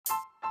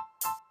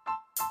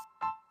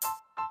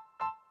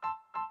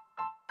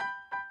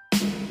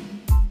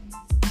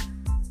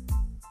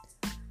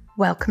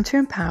Welcome to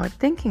Empowered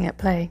Thinking at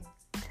Play,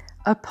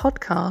 a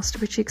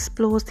podcast which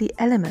explores the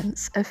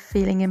elements of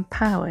feeling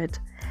empowered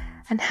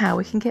and how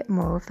we can get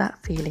more of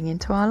that feeling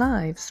into our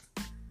lives.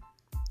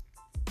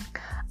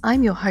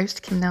 I'm your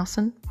host, Kim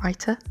Nelson,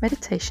 writer,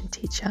 meditation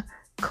teacher,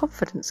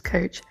 confidence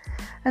coach,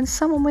 and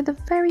someone with a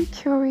very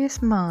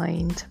curious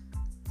mind.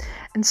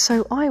 And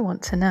so I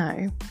want to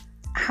know,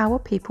 how are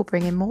people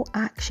bringing more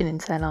action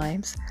into their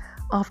lives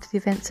after the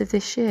events of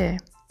this year?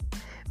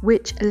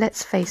 Which,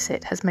 let's face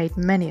it, has made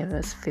many of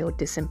us feel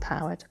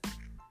disempowered.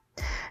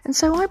 And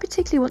so I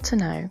particularly want to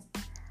know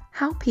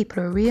how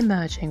people are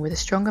re-emerging with a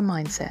stronger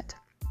mindset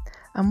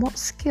and what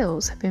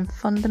skills have been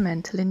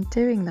fundamental in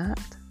doing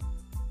that.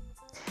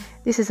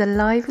 This is a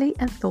lively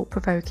and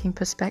thought-provoking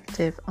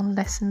perspective on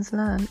lessons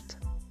learnt.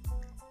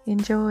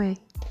 Enjoy.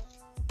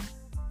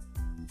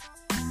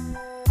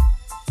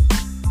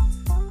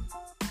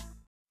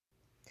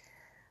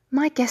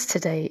 My guest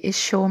today is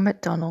Sean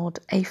McDonald,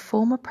 a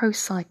former pro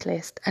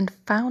cyclist and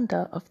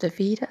founder of the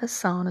Vida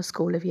Asana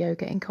School of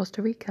Yoga in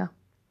Costa Rica,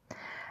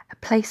 a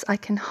place I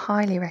can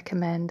highly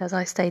recommend as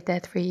I stayed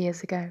there 3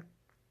 years ago.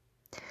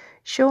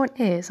 Sean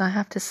is, I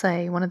have to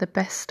say, one of the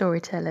best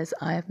storytellers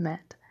I have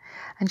met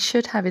and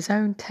should have his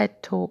own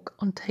TED Talk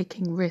on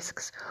taking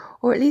risks,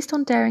 or at least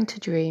on daring to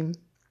dream.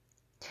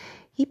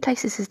 He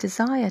places his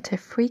desire to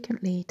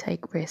frequently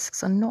take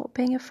risks on not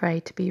being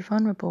afraid to be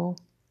vulnerable.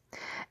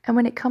 And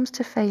when it comes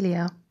to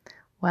failure,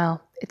 well,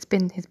 it's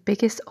been his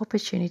biggest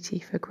opportunity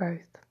for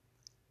growth.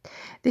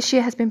 This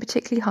year has been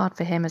particularly hard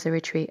for him as a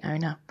retreat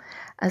owner,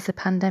 as the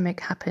pandemic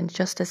happened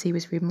just as he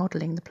was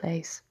remodelling the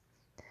place.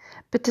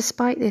 But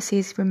despite this,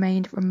 he's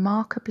remained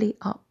remarkably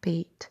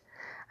upbeat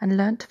and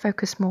learnt to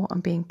focus more on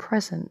being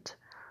present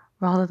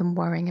rather than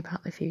worrying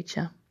about the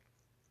future.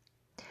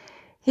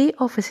 He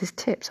offers his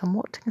tips on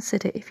what to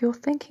consider if you're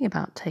thinking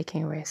about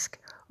taking a risk,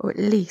 or at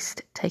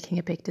least taking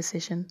a big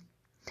decision.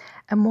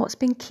 And what's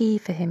been key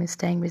for him is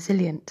staying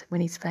resilient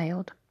when he's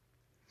failed.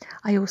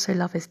 I also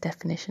love his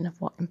definition of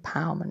what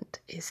empowerment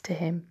is to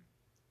him.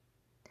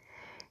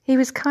 He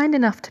was kind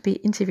enough to be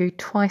interviewed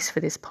twice for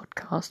this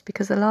podcast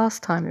because the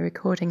last time the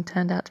recording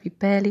turned out to be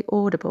barely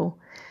audible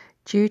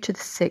due to the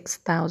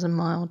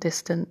 6,000-mile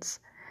distance,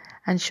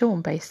 and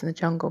Sean based in the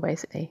jungle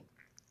basically.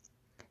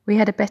 We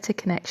had a better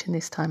connection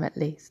this time at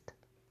least.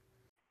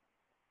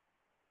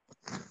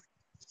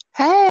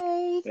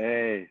 Hey!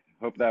 Hey,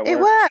 hope that works. It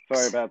works!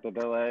 Sorry about the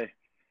delay.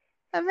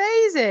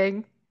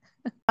 Amazing!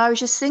 I was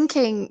just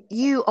thinking,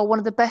 you are one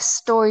of the best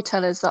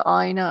storytellers that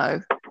I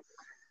know.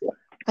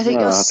 I think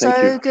you're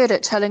so good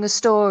at telling a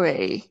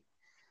story.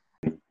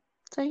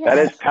 So yeah. That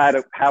is kind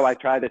of how I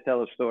try to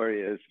tell a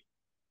story, is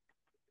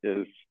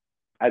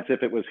as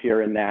if it was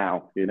here and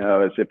now,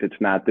 as if it's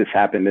not this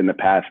happened in the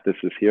past, this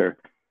is here.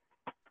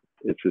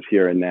 This is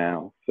here and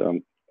now.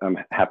 So I'm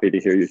happy to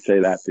hear you say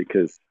that,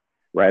 because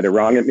right or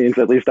wrong, it means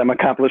at least I'm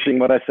accomplishing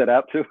what I set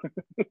out to.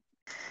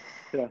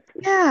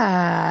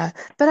 Yeah,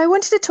 but I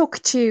wanted to talk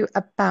to you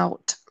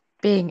about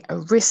being a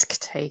risk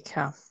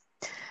taker,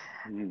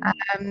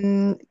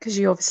 because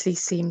you obviously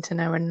seem to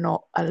know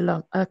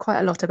quite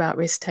a lot about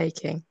risk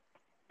taking.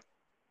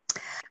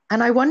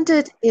 And I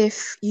wondered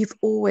if you've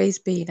always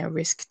been a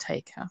risk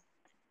taker.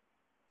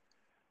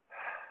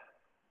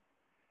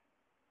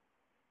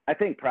 I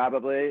think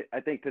probably.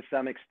 I think to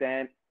some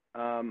extent,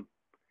 and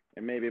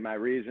maybe my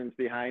reasons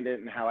behind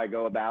it and how I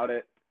go about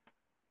it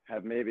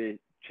have maybe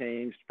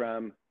changed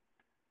from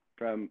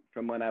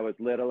when I was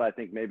little. I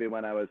think maybe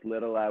when I was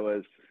little,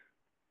 I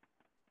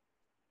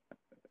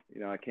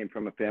came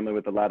from a family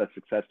with a lot of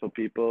successful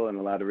people and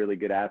a lot of really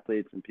good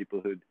athletes and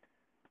people who'd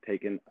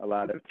taken a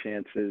lot of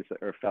chances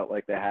or felt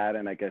like they had.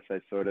 And I guess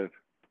I sort of,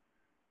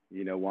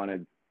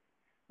 wanted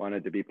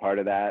to be part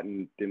of that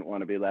and didn't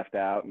want to be left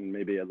out, and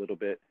maybe a little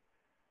bit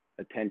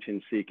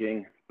attention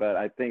seeking. But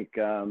I think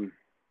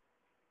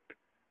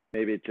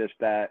maybe it's just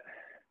that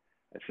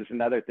it's just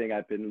another thing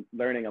I've been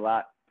learning a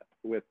lot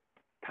with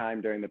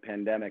time during the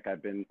pandemic.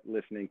 I've been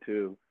listening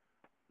to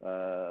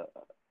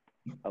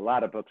a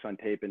lot of books on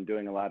tape and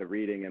doing a lot of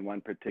reading, and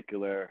one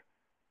particular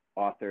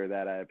author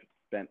that I've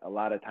spent a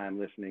lot of time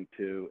listening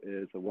to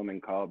is a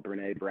woman called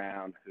Brené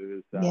Brown,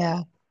 who's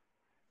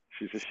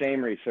she's a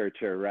shame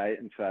researcher, right?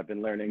 And so I've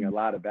been learning a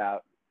lot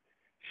about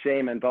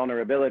shame and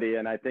vulnerability,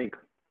 and I think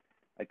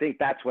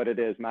that's what it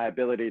is. My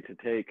ability to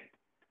take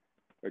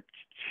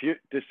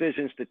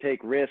decisions to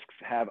take risks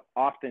have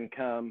often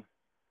come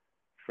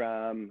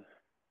from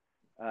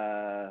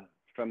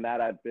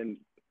that. I've been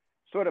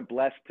sort of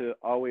blessed to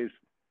always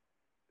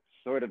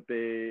sort of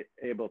be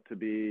able to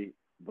be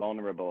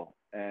vulnerable.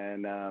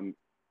 And,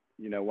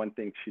 one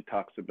thing she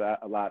talks about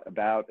a lot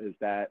about is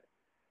that,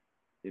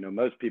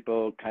 most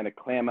people kind of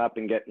clam up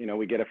and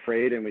we get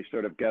afraid and we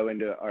sort of go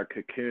into our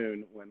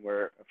cocoon when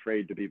we're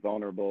afraid to be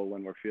vulnerable,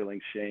 when we're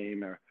feeling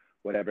shame or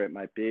whatever it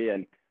might be.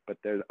 But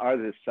there are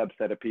this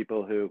subset of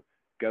people who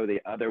go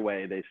the other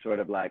way. They sort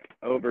of like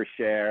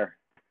overshare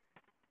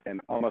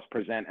and almost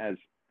present as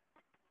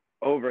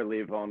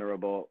overly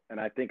vulnerable. And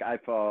I think I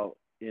fall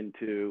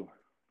into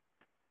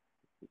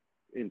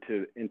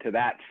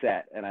that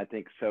set. And I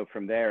think so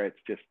from there, it's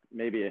just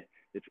maybe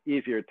it's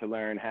easier to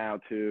learn how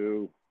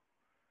to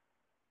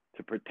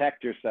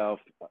protect yourself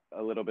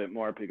a little bit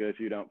more, because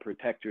you don't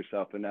protect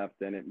yourself enough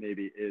than it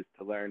maybe is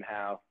to learn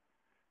how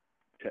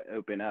to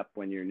open up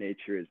when your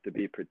nature is to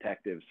be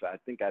protective. So I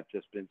think I've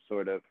just been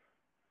sort of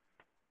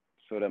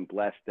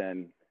blessed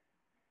and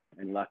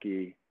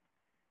lucky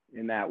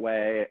in that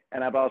way.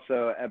 And I've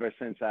also, ever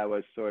since I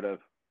was sort of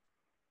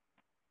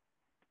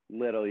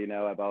little, you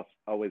know, I've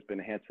always been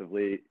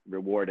handsomely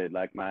rewarded.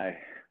 Like my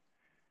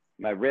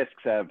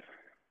risks have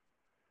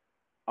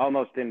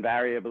almost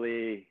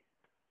invariably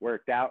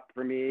worked out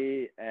for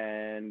me,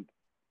 and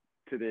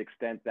to the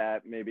extent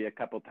that maybe a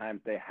couple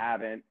times they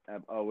haven't,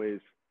 I've always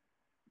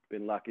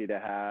been lucky to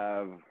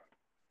have,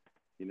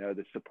 you know,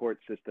 the support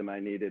system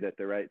I needed at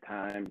the right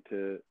time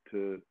to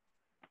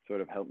sort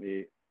of help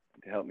me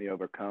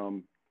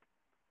overcome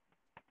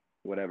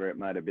whatever it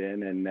might have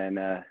been. And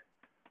then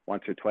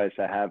once or twice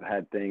I have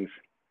had things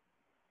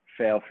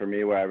fail for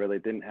me where I really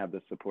didn't have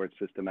the support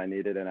system I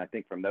needed, and I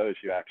think from those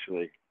you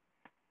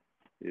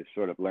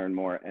sort of learn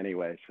more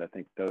anyway. So I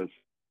think those,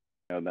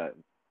 you know,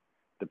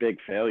 the big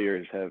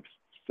failures have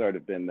sort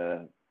of been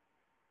the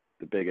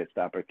biggest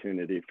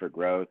opportunity for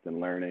growth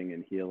and learning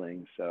and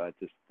healing. So I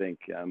just think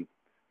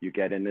you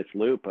get in this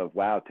loop of,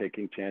 wow,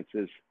 taking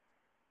chances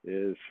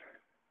is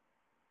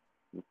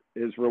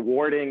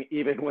rewarding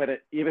even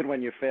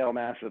when you fail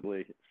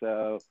massively.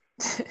 So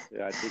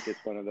yeah, I think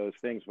it's one of those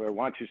things where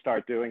once you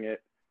start doing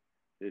it,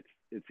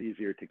 it's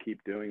easier to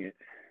keep doing it.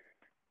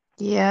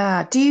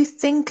 Yeah. Do you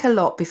think a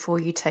lot before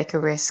you take a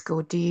risk,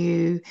 or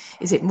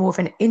is it more of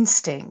an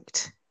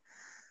instinct?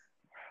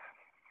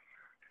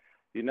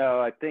 You know,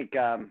 I think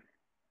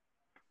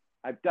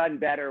I've done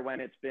better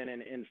when it's been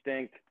an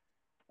instinct.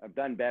 I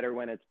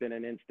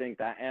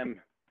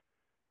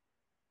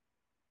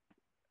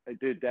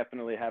do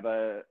definitely have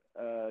a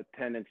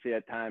tendency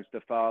at times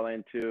to fall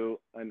into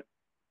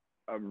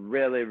a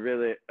really,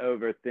 really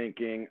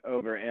overthinking,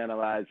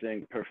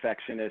 overanalyzing,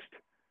 perfectionist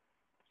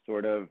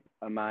sort of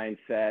a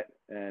mindset.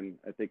 And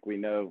I think we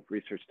know,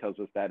 research tells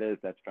us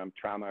that's from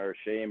trauma or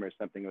shame or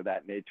something of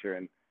that nature.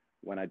 And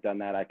when I've done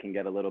that, I can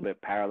get a little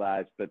bit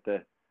paralyzed. But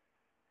the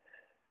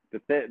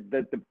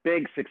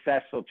big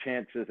successful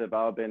chances have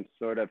all been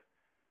sort of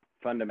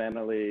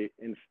fundamentally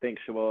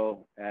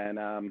instinctual.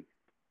 And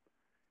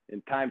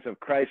in times of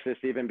crisis,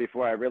 even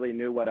before I really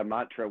knew what a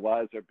mantra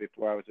was, or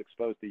before I was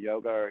exposed to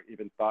yoga, or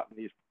even thought in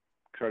these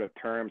sort of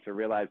terms, or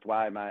realized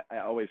why, I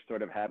always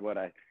sort of had what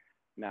I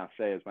now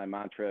say is my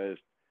mantra, is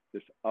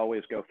just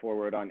always go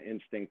forward on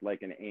instinct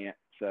like an ant.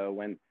 So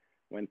when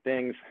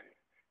things,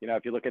 you know,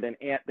 if you look at an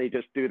ant, they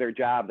just do their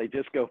job. They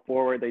just go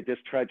forward. They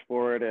just trudge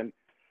forward, and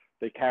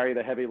they carry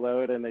the heavy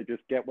load, and they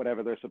just get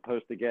whatever they're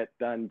supposed to get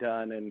done.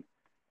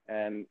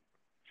 And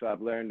so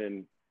I've learned,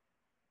 and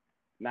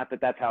not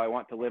that that's how I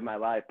want to live my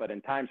life, but in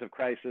times of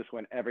crisis,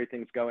 when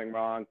everything's going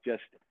wrong,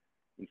 just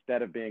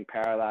instead of being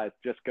paralyzed,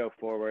 just go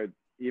forward.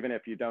 Even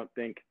if you don't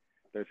think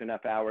there's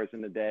enough hours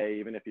in the day,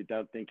 even if you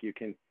don't think you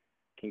can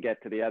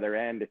get to the other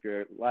end, if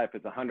your life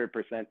is 100%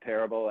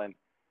 terrible and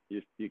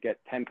you get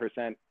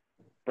 10%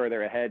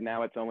 further ahead,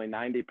 now it's only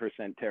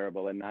 90%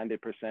 terrible, and 90%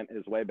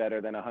 is way better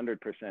than 100%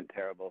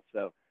 terrible.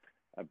 So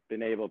I've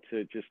been able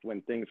to, just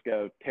when things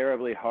go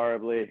terribly,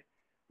 horribly,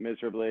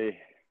 miserably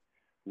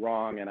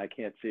wrong, and I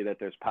can't see that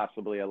there's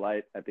possibly a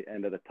light at the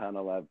end of the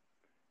tunnel,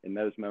 in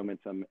those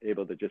moments, I'm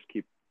able to just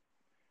keep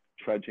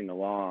trudging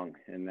along.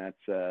 And that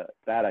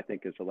I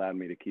think has allowed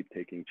me to keep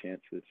taking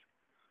chances.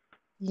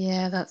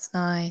 Yeah, that's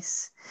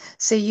nice.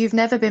 So you've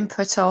never been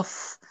put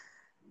off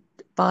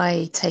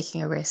by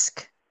taking a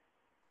risk?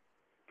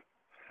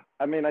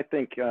 I mean, I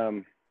think,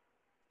 you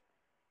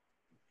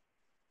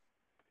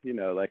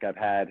know, like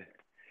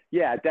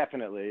yeah,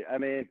 definitely. I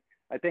mean,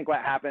 I think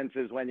what happens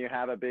is when you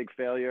have a big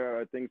failure,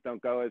 or things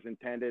don't go as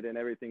intended and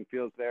everything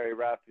feels very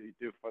rough, I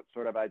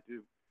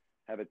do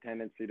have a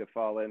tendency to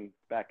fall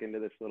back into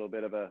this little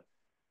bit of a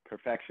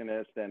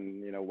perfectionist.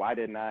 And, you know, why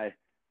didn't I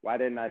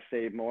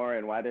save more,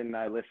 and why didn't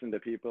I listen to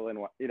people? And,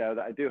 you know,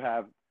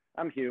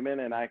 I'm human,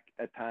 and I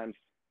at times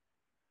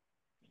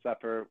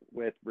suffer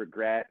with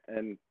regret.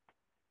 And,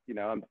 you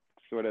know, I'm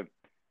sort of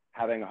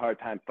having a hard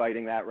time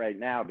fighting that right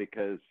now,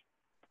 because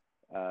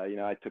you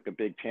know, I took a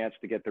big chance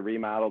to get the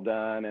remodel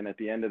done, and at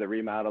the end of the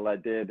remodel, I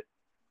did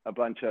a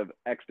bunch of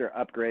extra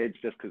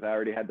upgrades just because I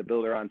already had the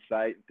builder on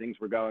site. Things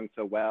were going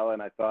so well,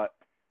 and I thought,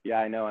 yeah,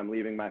 I know I'm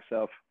leaving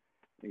myself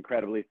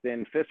incredibly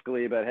thin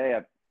fiscally, but hey,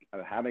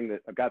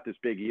 I've got this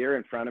big year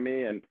in front of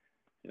me, and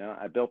you know,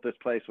 I built this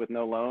place with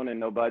no loan and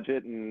no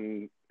budget,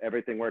 and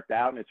everything worked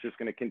out, and it's just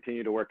going to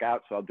continue to work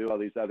out. So I'll do all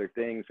these other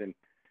things, and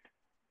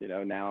you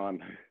know, now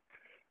I'm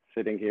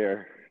sitting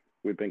here.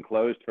 We've been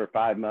closed for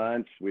 5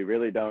 months. We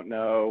really don't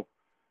know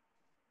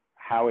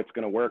how it's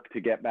going to work to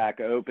get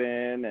back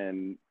open.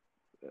 And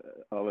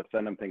all of a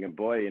sudden I'm thinking,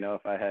 boy, you know,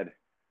 if I had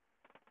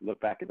looked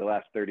back at the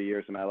last 30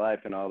 years of my life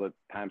and all the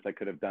times I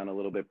could have done a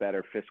little bit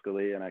better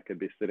fiscally, and I could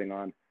be sitting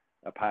on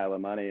a pile of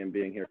money and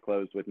being here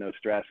closed with no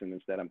stress. And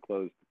instead I'm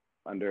closed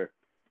under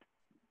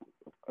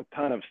a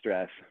ton of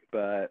stress.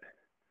 But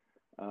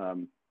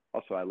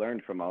also I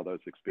learned from all those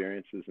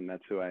experiences, and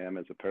that's who I am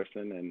as a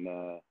person.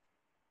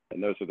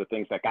 And those are the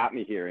things that got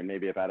me here. And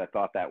maybe if I'd have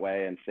thought that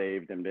way and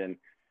saved and been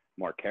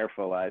more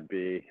careful, I'd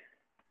be,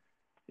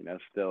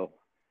 still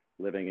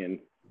living in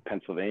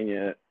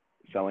Pennsylvania,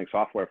 selling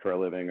software for a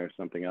living or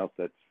something else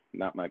that's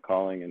not my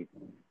calling,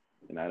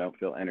 and I don't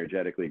feel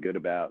energetically good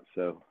about.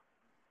 So,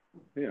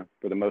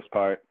 for the most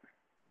part,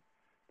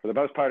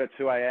 it's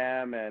who I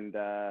am. And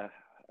I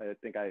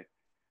think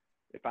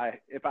if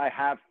I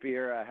have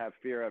fear, I have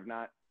fear of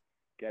not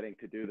getting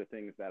to do the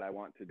things that I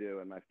want to do,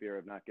 and my fear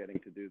of not getting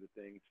to do the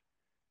things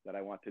that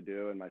I want to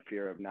do, and my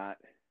fear of not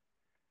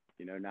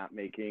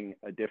making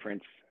a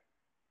difference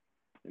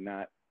and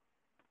not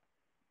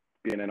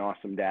being an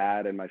awesome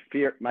dad, and my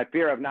fear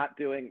of not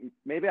doing,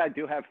 maybe I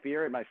do have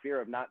fear, and my fear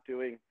of not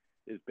doing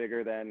is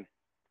bigger than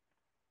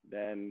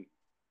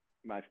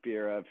my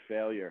fear of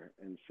failure.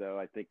 And so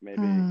I think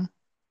maybe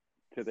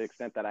to the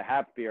extent that I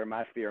have fear,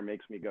 my fear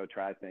makes me go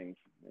try things.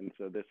 And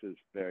so this is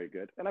very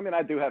good. And I mean,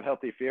 I do have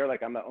healthy fear.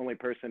 Like, I'm the only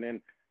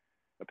person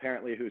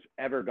apparently who's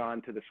ever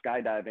gone to the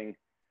skydiving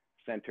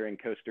center in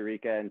Costa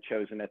Rica and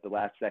chosen at the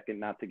last second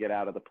not to get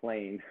out of the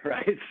plane,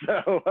 right?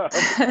 So,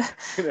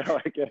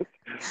 I guess,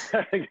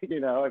 I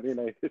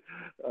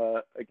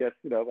guess,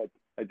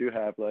 I do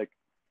have like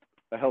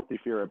a healthy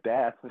fear of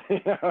death.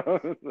 Did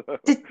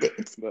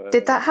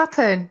that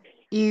happen?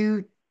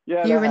 You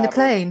were in the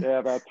plane? Yeah,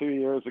 about 2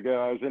 years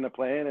ago, I was in a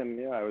plane,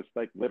 and I was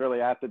like literally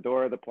at the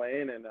door of the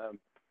plane, and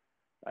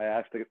I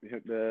asked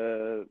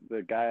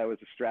the guy I was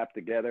strapped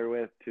together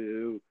with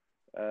to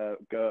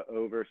go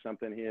over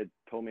something he had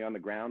told me on the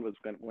ground was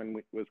going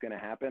to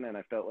happen, and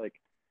I felt like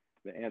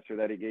the answer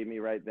that he gave me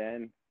right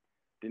then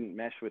didn't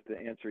mesh with the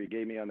answer he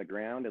gave me on the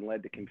ground and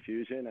led to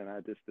confusion, and I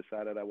just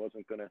decided I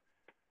wasn't going to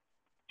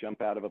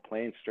jump out of a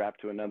plane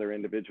strapped to another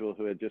individual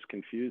who had just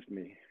confused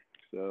me.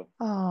 So,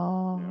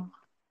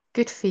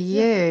 good for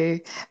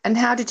you. And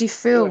how did you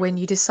feel when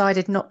you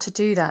decided not to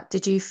do that?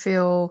 Did you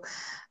feel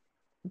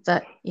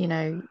that,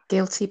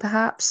 guilty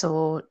perhaps,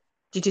 or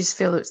did you just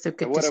feel it was a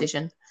good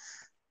decision?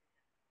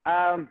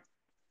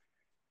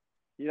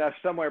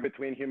 Somewhere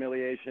between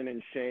humiliation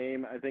and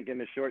shame. I think in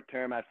the short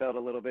term, I felt a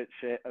little bit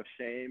of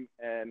shame,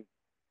 and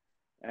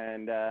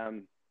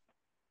then,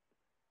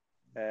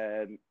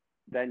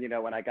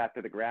 when I got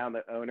to the ground,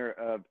 the owner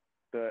of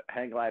the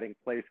hang gliding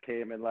place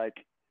came and like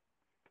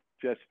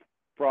just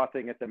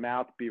frothing at the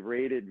mouth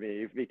berated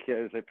me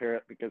because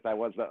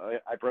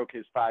I broke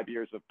his 5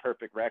 years of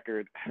perfect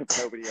record of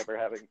nobody ever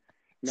having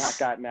not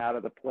gotten out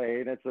of the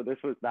plane. And so this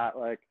was not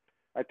like,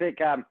 I think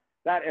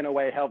that in a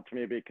way helped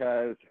me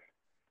because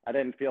I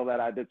didn't feel that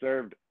I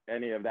deserved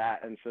any of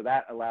that. And so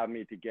that allowed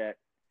me to get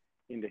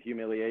into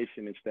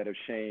humiliation instead of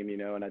shame,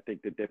 and I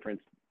think the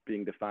difference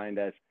being defined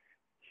as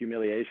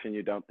humiliation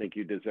you don't think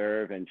you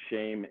deserve, and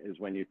shame is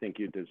when you think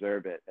you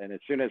deserve it. And as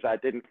soon as I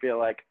didn't feel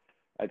like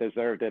I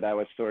deserved it, I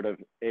was sort of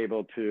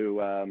able to,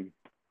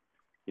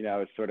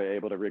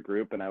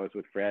 regroup, and I was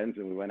with friends,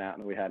 and we went out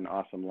and we had an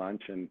awesome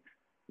lunch, and,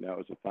 it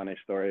was a funny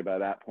story by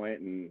that point.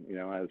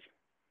 And,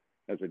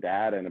 as a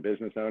dad and a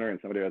business owner and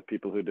somebody who has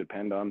people who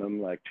depend on them,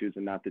 like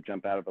choosing not to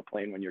jump out of a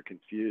plane when you're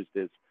confused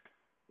is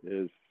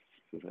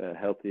a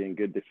healthy and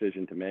good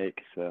decision to make.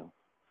 So.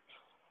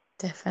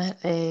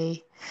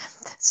 Definitely.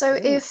 So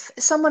if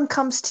someone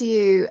comes to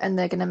you and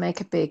they're going to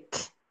make a big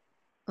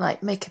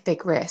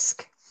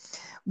risk,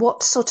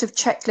 what sort of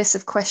checklist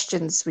of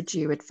questions would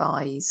you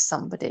advise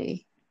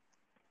somebody?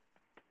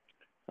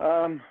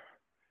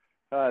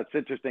 It's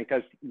interesting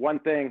because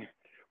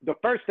the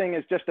first thing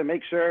is just to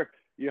make sure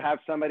you have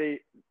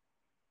somebody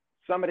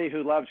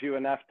who loves you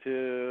enough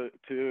to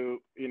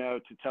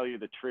tell you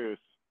the truth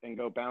and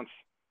go bounce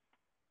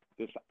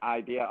this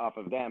idea off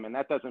of them. And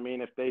that doesn't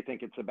mean if they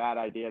think it's a bad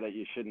idea that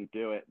you shouldn't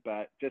do it,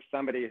 but just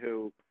somebody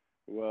who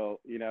will,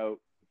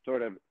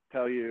 sort of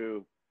tell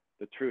you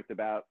the truth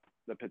about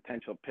the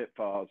potential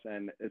pitfalls.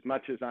 And as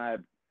much as I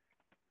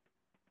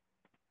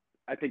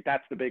think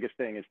that's the biggest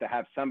thing, is to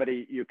have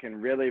somebody you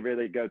can really,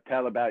 really go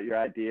tell about your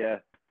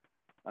idea,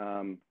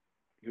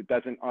 who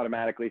doesn't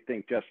automatically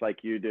think just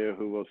like you do,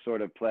 who will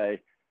sort of play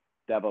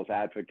devil's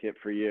advocate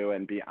for you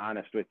and be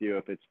honest with you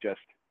if it's just,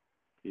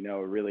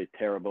 a really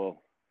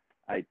terrible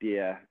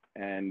idea.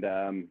 And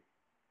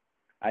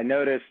I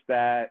noticed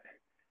that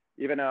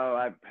even though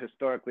I've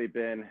historically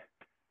been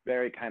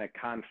very kind of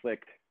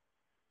conflict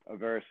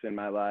averse in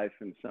my life,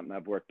 and something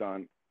I've worked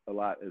on a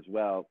lot as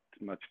well,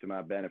 much to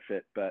my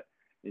benefit, but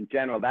in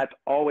general, that's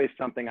always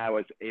something I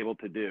was able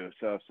to do.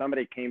 So if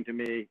somebody came to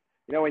me,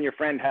 when your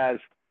friend has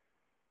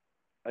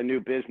a new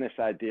business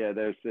idea,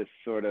 there's this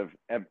sort of,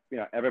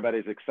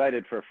 everybody's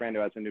excited for a friend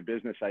who has a new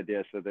business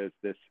idea. So there's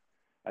this,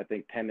 I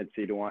think,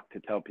 tendency to want to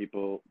tell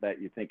people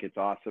that you think it's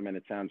awesome and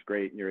it sounds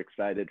great and you're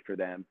excited for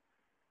them.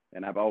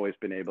 And I've always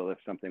been able, if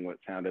something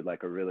sounded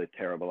like a really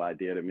terrible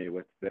idea to me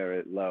with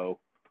very low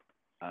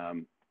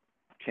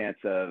chance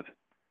of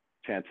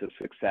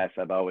success,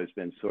 I've always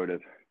been sort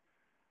of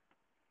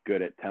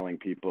good at telling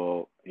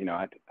people,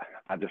 I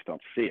just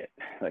don't see it.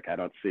 Like, I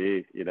don't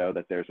see,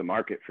 that there's a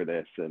market for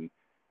this. And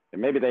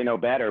and maybe they know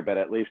better, but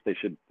at least they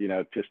should,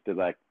 just to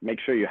like make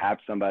sure you have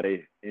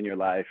somebody in your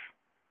life,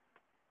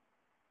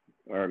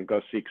 or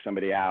go seek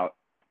somebody out,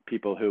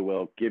 people who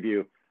will give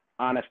you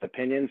honest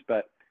opinions.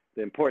 But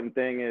the important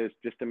thing is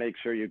just to make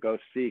sure you go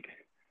seek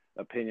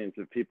opinions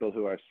of people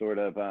who are sort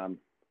of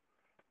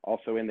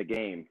also in the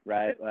game,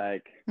 right?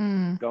 Like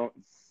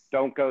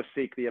don't go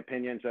seek the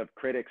opinions of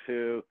critics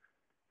who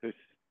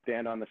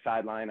stand on the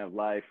sideline of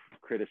life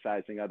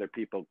criticizing other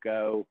people.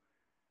 Go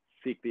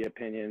seek the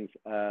opinions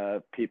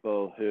of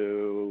people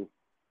who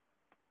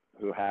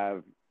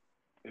have,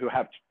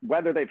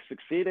 whether they've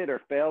succeeded or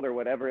failed or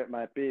whatever it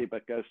might be,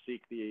 but go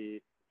seek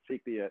the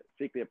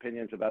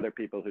opinions of other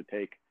people who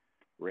take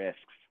risks,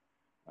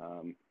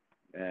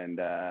 and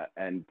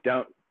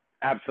don't,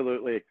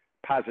 absolutely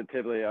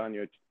positively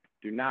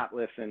do not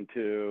listen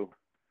to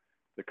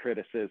the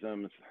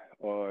criticisms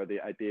or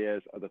the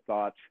ideas or the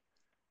thoughts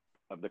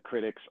of the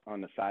critics on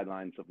the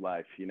sidelines of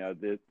life.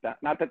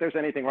 Not that there's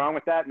anything wrong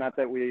with that, not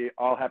that we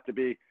all have to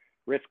be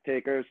risk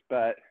takers,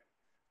 but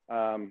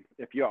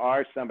if you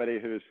are somebody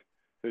who's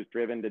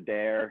driven to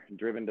dare,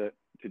 driven to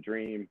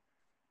dream,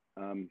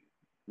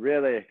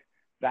 really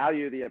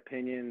value the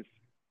opinions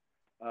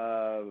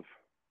of,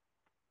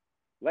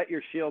 let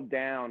your shield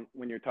down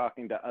when you're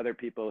talking to other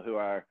people who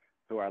are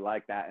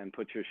like that, and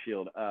put your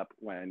shield up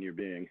when you're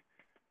being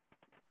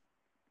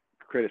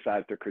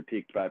criticized or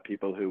critiqued by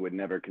people who would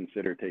never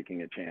consider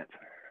taking a chance.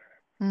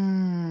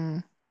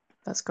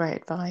 That's great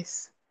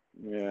advice.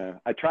 Yeah,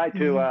 I try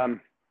to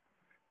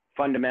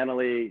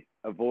fundamentally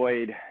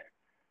avoid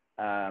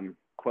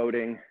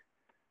quoting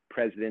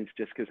presidents,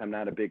 just because I'm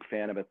not a big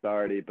fan of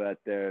authority. But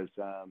there's,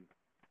 I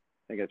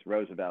think it's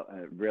Roosevelt,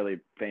 a really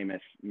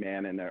famous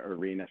man in the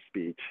arena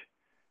speech,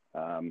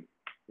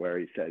 where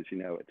he says,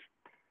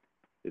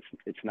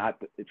 it's not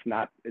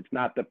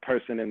the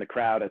person in the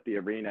crowd at the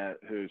arena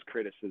whose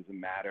criticism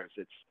matters.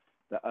 It's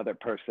the other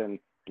person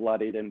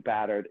bloodied and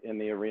battered in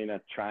the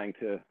arena trying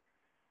to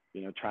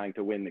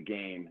win the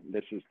game.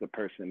 This is the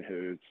person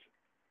who's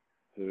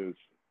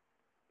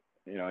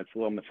it's a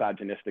little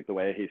misogynistic the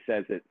way he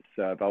says it.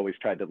 So I've always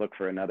tried to look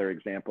for another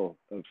example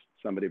of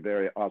somebody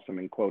very awesome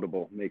and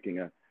quotable making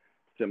a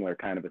similar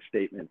kind of a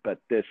statement. But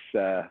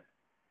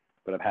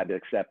I've had to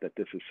accept that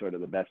this is sort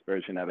of the best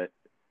version of it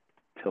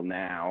till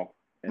now.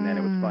 And then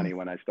it was funny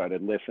when I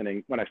started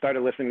listening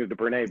to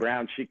Brene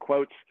Brown. She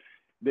quotes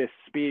this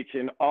speech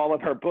in all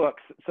of her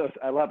books. So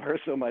I love her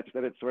so much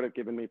that it's sort of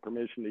given me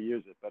permission to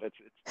use it. But it's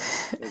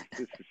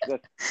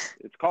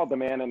called The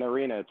Man in the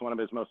Arena. It's one of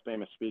his most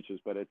famous speeches,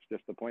 but it's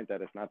just the point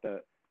that it's not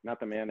the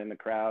man in the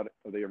crowd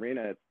of the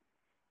arena. It's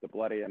the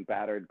bloody and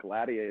battered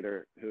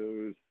gladiator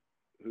whose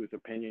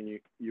opinion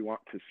you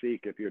want to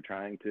seek if you're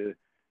trying to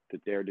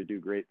dare to do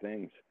great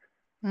things.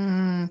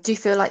 Do you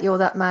feel like you're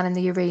that man in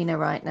the arena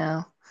right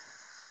now?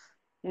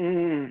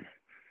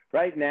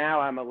 Right now,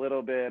 I'm a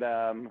little bit.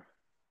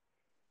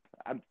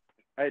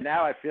 Right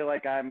now, I feel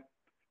like I'm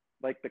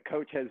like the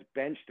coach has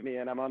benched me,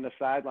 and I'm on the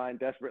sideline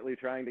desperately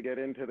trying to get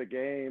into the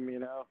game.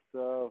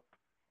 So,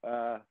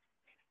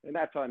 and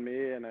that's on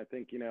me. And I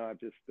think I've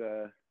just,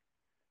 and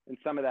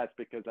some of that's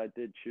because I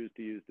did choose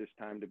to use this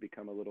time to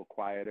become a little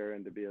quieter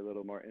and to be a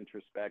little more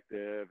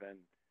introspective and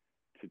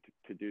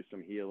to do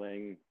some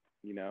healing.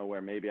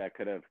 Where maybe I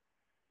could have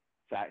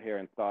sat here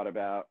and thought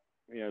about,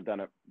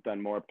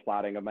 done more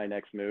plotting of my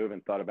next move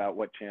and thought about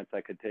what chance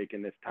I could take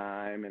in this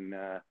time. And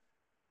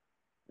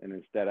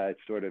instead I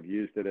sort of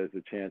used it as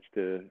a chance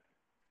to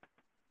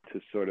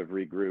sort of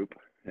regroup.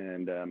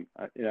 And,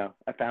 I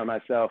found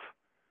myself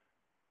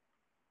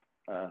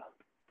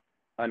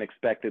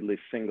unexpectedly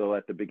single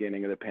at the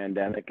beginning of the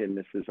pandemic. And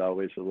this is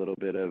always a little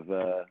bit of,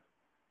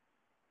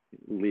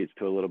 leads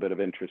to a little bit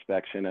of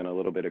introspection and a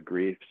little bit of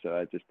grief. So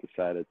I just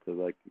decided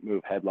to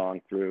move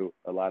headlong through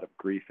a lot of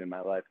grief in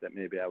my life that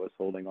maybe I was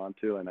holding on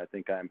to. And I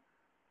think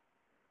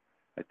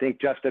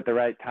just at the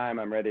right time,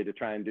 I'm ready to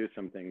try and do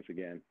some things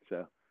again.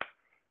 So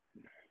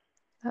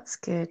that's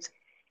good.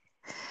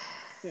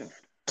 Yeah.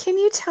 Can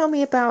you tell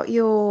me about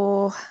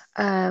your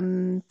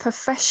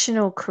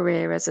professional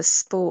career as a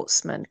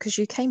sportsman? Because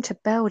you came to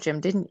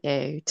Belgium, didn't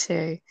you,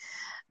 to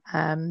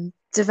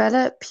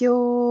develop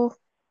your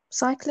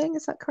cycling?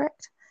 Is that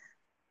correct?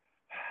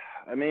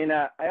 I mean,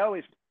 I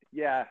always,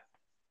 to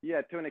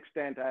an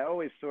extent. I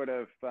always sort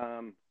of,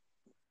 I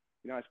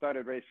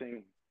started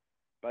racing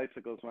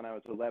bicycles when I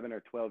was 11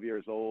 or 12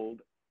 years old,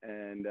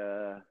 and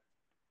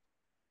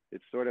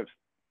it sort of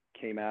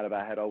came out of,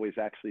 I had always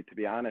actually, to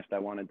be honest, I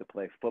wanted to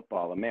play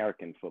football,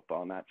 American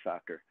football, not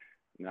soccer,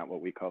 not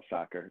what we call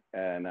soccer.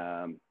 And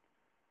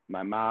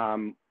my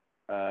mom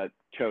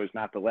chose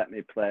not to let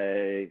me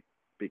play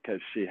because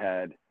she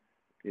had,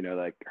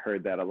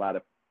 heard that a lot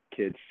of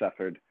kids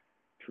suffered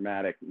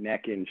traumatic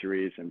neck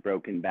injuries and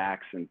broken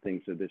backs and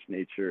things of this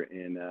nature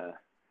in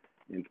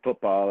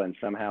football. And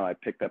somehow I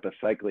picked up a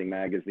cycling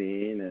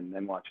magazine and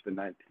then watched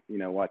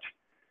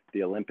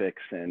the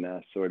Olympics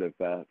and sort of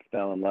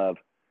fell in love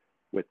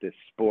with this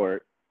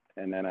sport.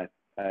 And then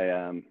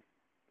I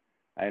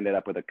ended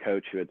up with a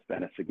coach who had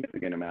spent a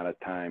significant amount of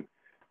time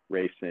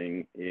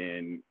racing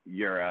in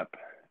Europe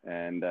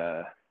And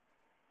it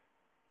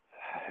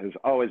was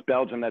always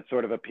Belgium that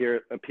sort of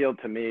appealed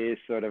to me.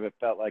 Sort of, it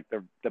felt like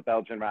the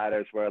Belgian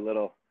riders were a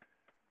little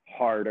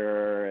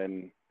harder,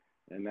 and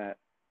that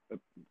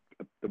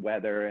the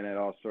weather, and it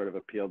all sort of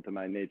appealed to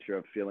my nature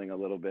of feeling a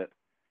little bit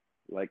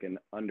like an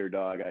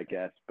underdog, I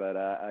guess. But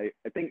I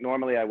think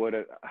normally I would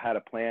have had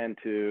a plan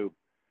to,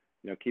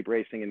 keep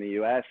racing in the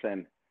U.S.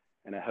 and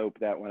I hope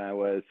that when I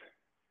was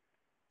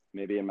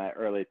maybe in my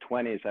early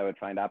 20s, I would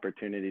find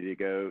opportunity to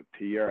go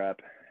to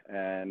Europe.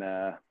 And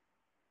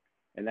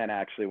then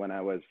actually when I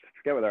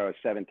forget whether I was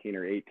 17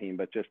 or 18,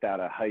 but just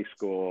out of high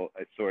school,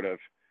 I sort of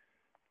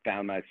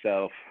found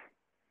myself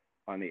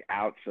on the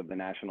outs of the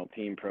national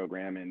team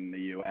program in the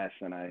U.S.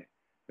 And it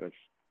was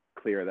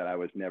clear that I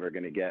was never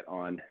going to get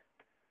on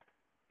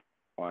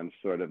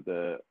sort of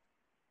the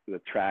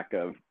track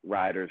of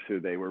riders who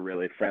they were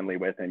really friendly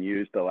with and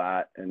used a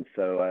lot. And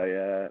so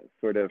I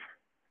sort of,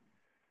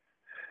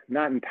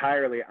 not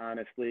entirely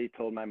honestly,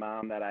 told my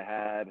mom that I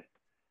had,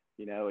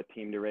 a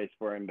team to race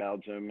for in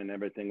Belgium and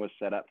everything was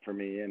set up for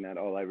me, and that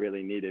all I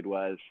really needed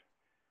was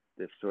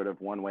this sort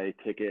of one-way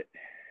ticket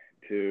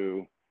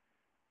to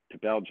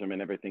Belgium,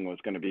 and everything was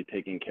going to be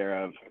taken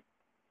care of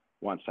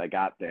once I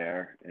got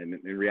there. And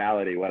in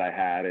reality, what I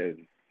had is,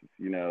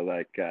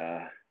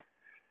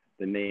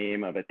 the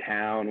name of a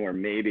town where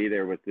maybe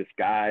there was this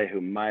guy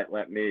who might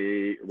let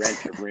me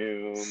rent a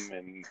room,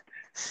 and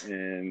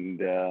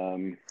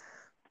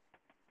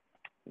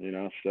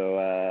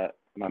so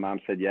my mom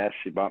said yes.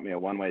 She bought me a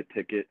one-way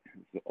ticket.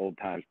 The old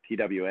times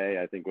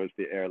TWA, I think, was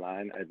the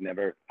airline. I'd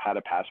never had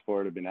a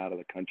passport or been out of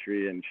the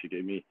country, and she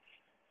gave me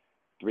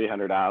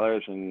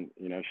 $300, and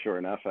sure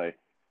enough, I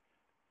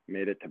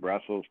made it to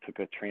Brussels, took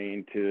a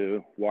train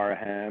to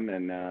Waregem,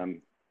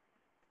 and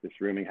this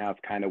rooming house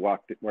kind of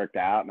worked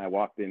out, and I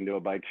walked into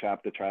a bike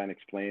shop to try and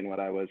explain what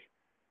I was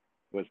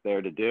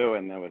there to do,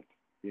 and there was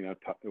there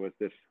was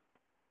this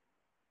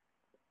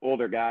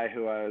older guy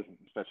who I was,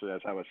 especially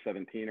as I was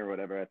 17 or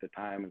whatever at the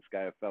time, this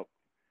guy felt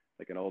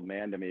like an old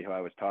man to me who I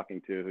was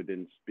talking to, who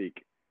didn't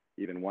speak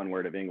even one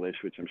word of English,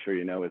 which I'm sure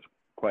is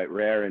quite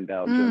rare in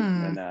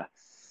Belgium. And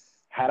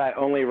had I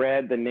only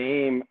read the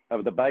name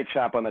of the bike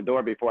shop on the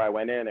door before I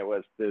went in, it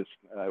was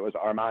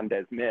Armand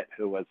Desmet,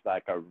 who was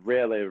like a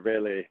really,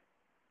 really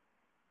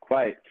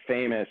quite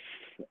famous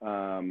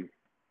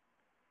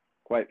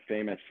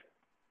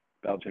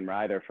Belgian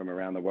rider from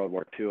around the World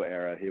War II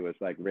era. He was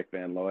like Rick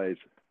Van Looy's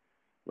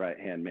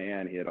right-hand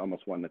man. He had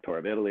almost won the Tour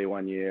of Italy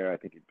one year. I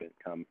think he'd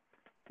become,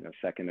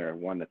 second, or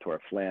won the Tour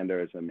of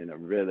Flanders. I mean, a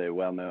really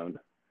well-known,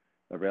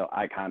 a real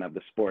icon of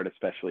the sport,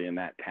 especially in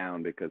that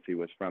town, because he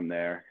was from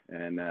there.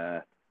 And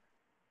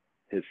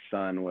his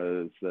son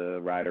was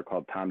a rider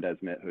called Tom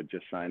Desmet, who had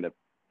just signed a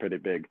pretty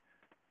big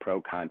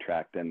pro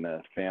contract, and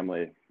the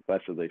family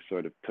blessedly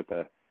sort of took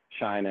a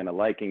shine and a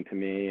liking to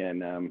me,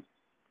 and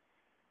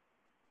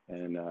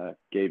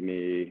gave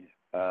me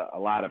a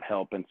lot of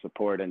help and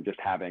support, and just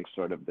having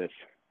sort of this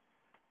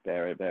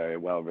very, very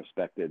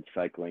well-respected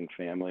cycling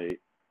family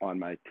on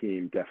my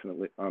team,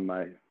 definitely on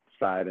my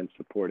side and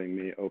supporting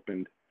me,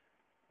 opened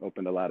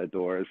a lot of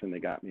doors, and they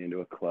got me into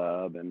a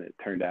club. And it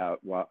turned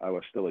out, while I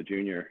was still a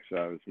junior, so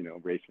I was,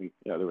 racing,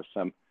 there was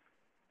some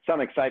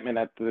excitement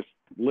that this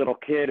little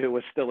kid who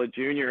was still a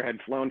junior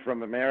had flown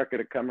from America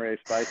to come race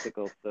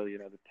bicycles. So,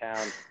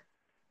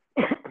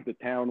 the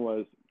town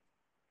was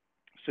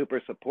super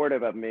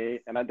supportive of me,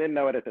 and I didn't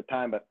know it at the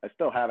time, but I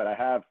still have it.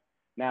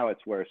 Now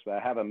it's worse, but I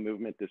have a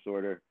movement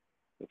disorder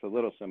that's a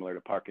little similar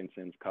to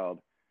Parkinson's called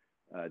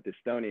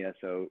dystonia.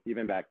 So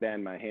even back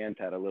then, my hands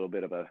had a little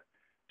bit of a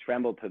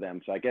tremble to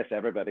them. So I guess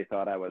everybody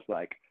thought I was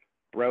like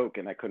broke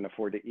and I couldn't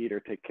afford to eat or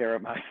take care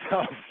of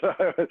myself. So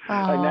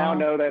I now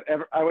know that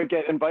I would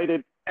get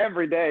invited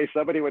every day.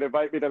 Somebody would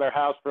invite me to their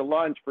house for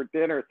lunch, for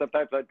dinner.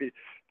 Sometimes I'd be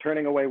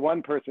turning away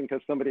one person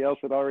because somebody else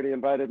had already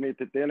invited me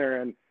to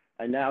dinner. And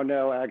I now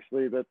know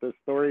actually that the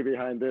story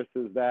behind this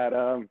is that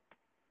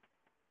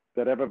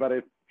that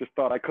everybody just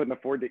thought I couldn't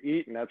afford to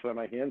eat, and that's why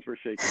my hands were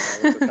shaking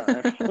all of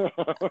the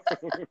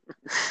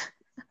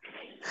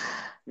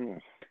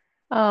time.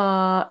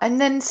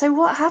 And then, so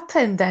what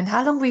happened then?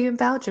 How long were you in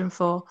Belgium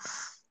for?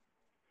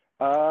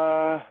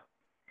 The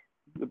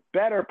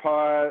better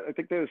part, I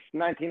think it was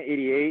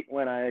 1988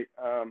 when I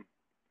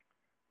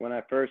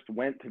first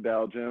went to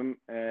Belgium,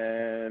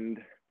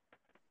 and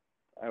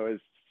I was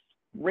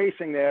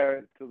racing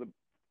there for the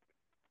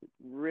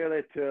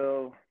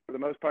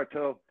most part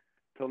till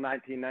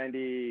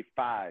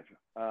 1995.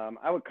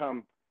 I would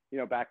come,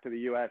 back to the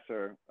U.S.,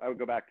 or I would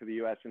go back to the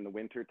U.S. in the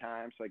winter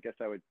time. So I guess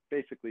I would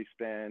basically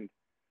spend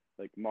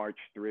like March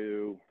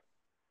through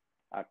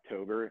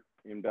October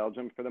in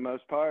Belgium for the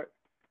most part.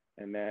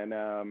 And then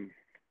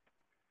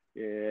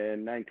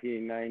in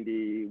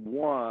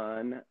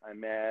 1991, I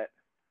met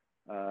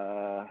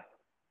a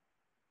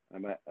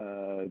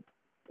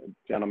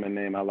gentleman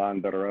named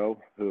Alain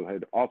Barreau, who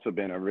had also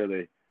been a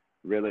really,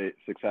 really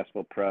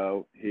successful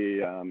pro. He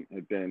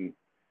had been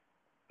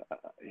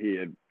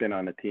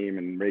on the team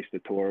and raced the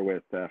tour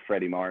with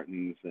Freddie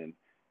Martins, and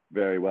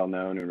very well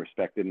known and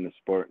respected in the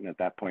sport. And at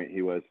that point,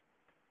 he was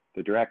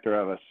the director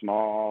of a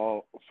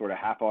small sort of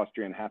half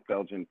Austrian, half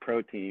Belgian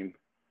pro team.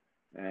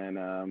 And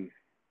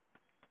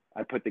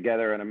I put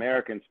together an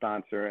American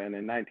sponsor. And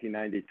in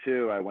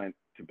 1992, I went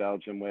to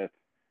Belgium with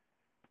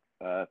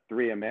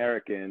 3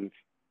 Americans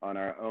on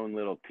our own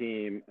little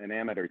team, an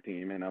amateur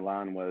team. And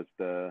Alain was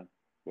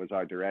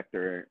our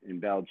director in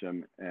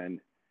Belgium. And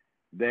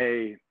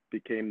they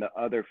became the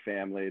other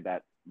family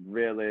that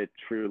really,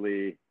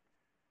 truly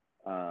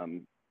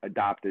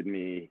adopted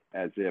me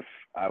as if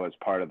I was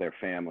part of their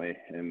family.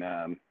 And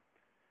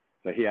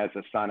so he has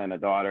a son and a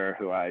daughter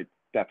who I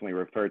definitely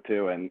refer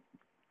to and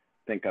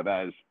think of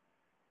as,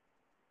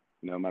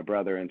 my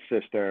brother and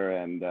sister.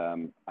 And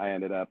I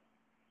ended up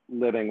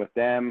living with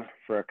them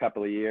for a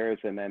couple of years.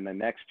 And then the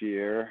next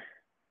year,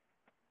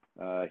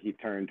 he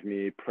turned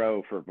me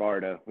pro for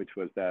Varda, which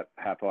was that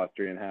half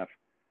Austrian, half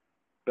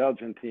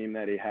Belgian team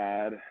that he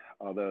had.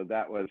 Although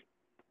that was,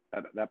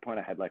 at that point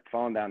I had like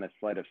fallen down this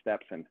flight of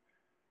steps and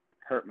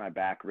hurt my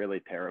back really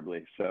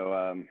terribly.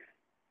 So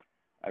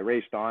I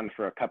raced on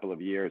for a couple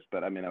of years,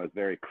 but I was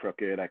very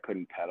crooked. I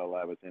couldn't pedal.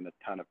 I was in a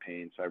ton of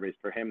pain. So I raced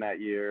for him that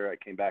year. I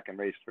came back and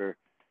raced for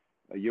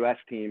a US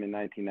team in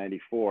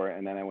 1994.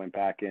 And then I went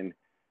back in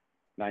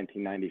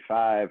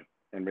 1995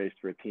 and raced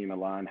for a team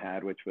Alain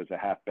had, which was a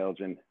half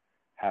Belgian,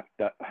 half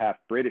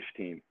British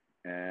team.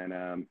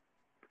 And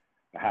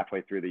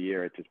halfway through the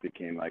year, it just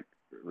became like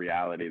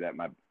reality that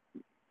my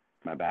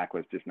back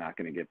was just not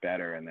going to get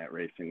better, and that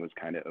racing was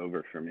kind of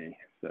over for me.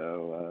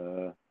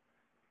 So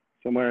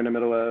somewhere in the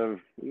middle of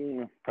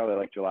probably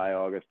like July,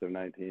 August of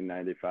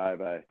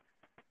 1995, I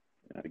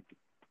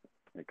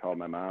called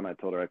my mom. I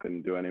told her I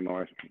couldn't do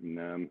anymore,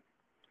 and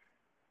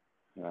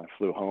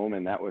flew home.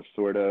 And that was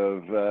sort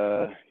of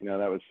the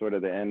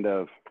end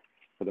of,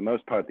 for the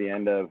most part, the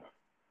end of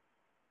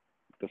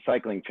the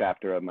cycling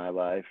chapter of my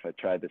life. I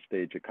tried to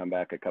stage a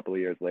comeback a couple of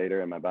years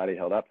later, and my body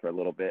held up for a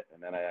little bit,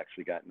 and then I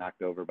actually got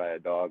knocked over by a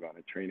dog on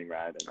a training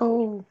ride,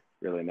 and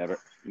really never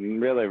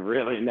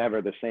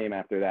the same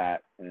after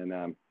that.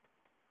 And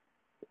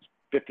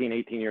 15,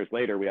 18 years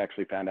later, we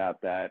actually found out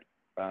that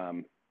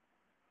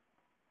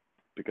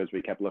because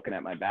we kept looking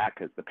at my back,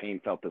 because the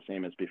pain felt the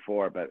same as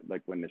before, but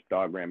like when this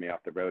dog ran me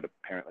off the road,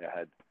 apparently I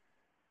had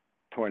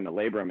torn the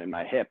labrum in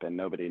my hip, and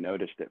nobody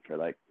noticed it for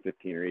like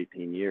 15 or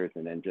 18 years.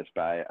 And then just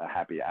by a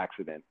happy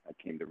accident, I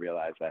came to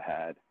realize I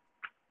had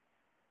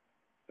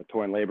a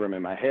torn labrum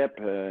in my hip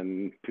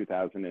in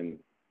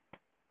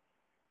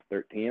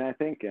 2013, I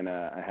think. And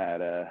I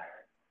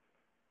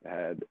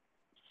had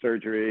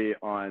surgery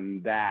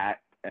on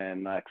that.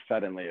 And like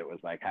suddenly it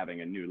was like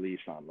having a new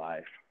lease on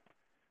life.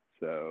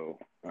 So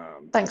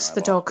thanks to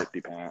the dog.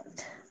 50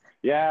 pounds.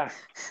 Yeah.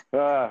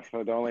 If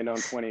I'd only known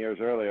 20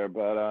 years earlier,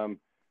 but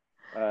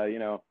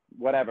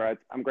whatever.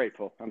 I'm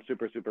grateful. I'm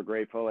super, super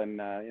grateful.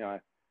 And, I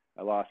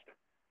lost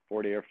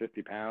 40 or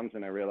 50 pounds,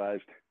 and I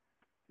realized,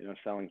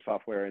 selling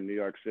software in New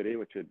York City,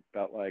 which had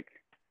felt like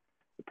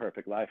the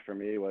perfect life for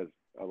me, was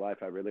a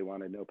life I really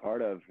wanted no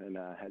part of. And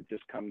I had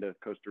just come to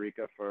Costa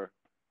Rica for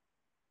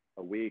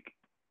a week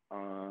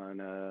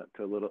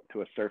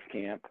to a surf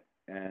camp.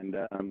 And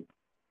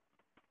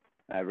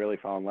I really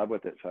fell in love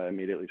with it. So I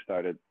immediately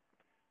started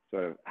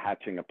sort of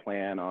hatching a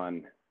plan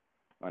on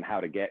how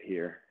to get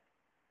here.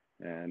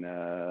 And,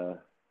 I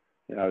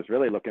was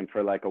really looking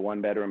for like a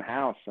 1-bedroom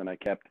house, and I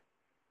kept,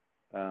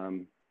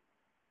 I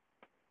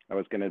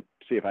was going to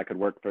see if I could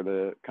work for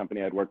the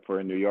company I'd worked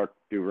for in New York,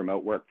 do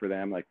remote work for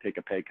them, like take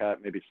a pay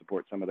cut, maybe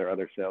support some of their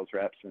other sales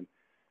reps, and,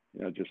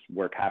 just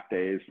work half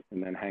days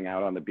and then hang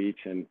out on the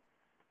beach and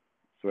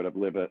sort of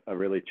live a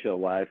really chill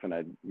life. And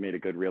I'd made a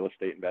good real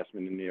estate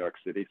investment in New York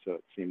City. So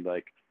it seemed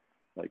like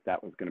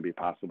that was going to be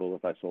possible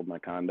if I sold my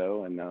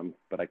condo. And,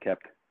 but I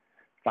kept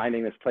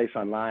finding this place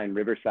online,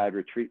 Riverside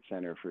Retreat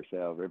Center for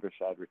sale.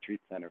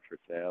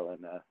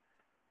 And I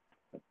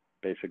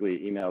basically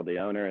emailed the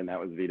owner, and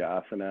that was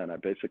Vida Asana. And I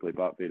basically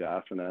bought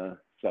Vida Asana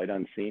sight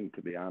unseen,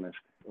 to be honest,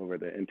 over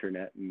the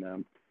internet.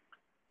 And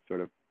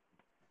sort of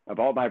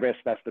all my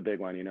risks, that's the big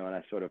one, and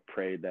I sort of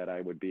prayed that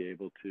I would be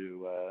able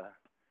to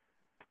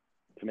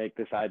make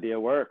this idea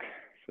work.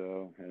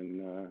 So,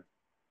 and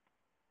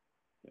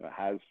it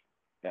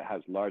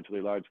has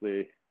largely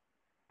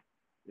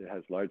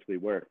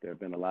worked. There have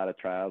been a lot of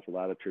trials, a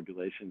lot of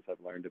tribulations. I've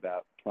learned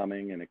about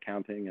plumbing and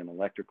accounting and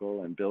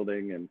electrical and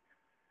building and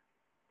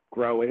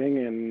growing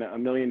and a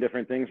million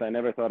different things I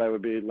never thought I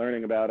would be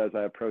learning about as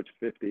I approached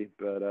 50.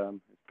 But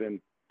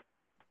it's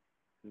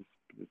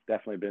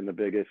definitely been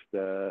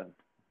the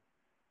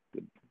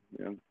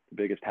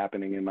biggest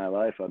happening in my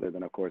life, other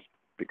than, of course,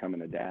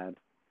 becoming a dad.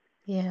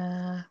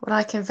 Yeah, well,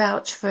 I can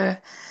vouch for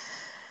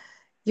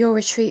your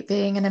retreat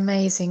being an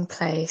amazing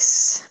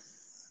place.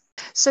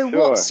 So Sure.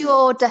 What's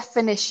your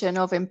definition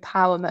of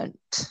empowerment?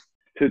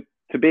 To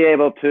be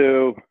able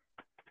to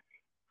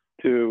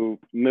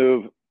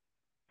move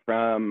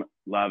from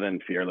love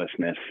and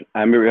fearlessness.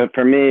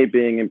 For me,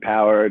 being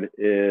empowered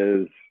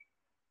is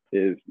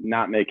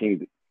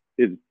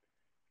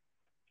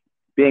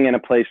being in a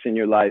place in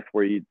your life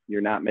where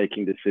you're not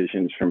making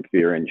decisions from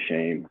fear and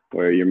shame,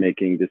 where you're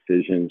making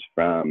decisions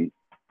from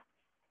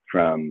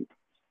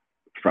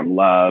from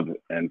love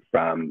and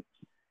from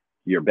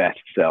your best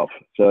self.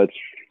 So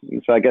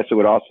I guess it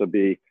would also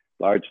be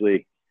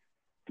largely,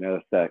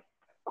 it's that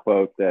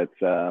quote that's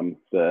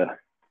the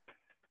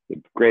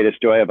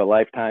greatest joy of a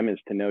lifetime is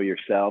to know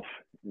yourself.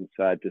 And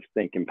so I just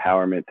think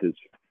empowerment is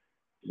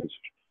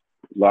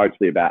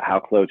largely about how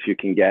close you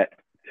can get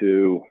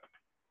to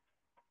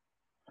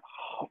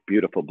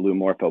beautiful blue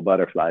morpho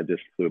butterfly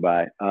just flew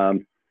by.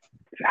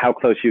 How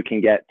close you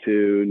can get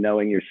to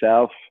knowing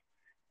yourself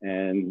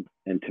and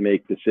to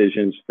make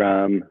decisions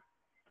from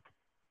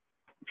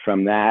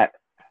that.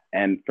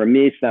 And for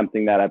me,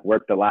 something that I've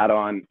worked a lot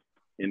on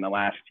in the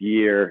last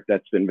year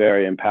that's been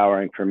very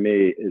empowering for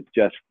me is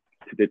just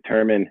to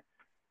determine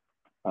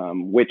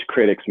which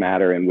critics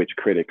matter and which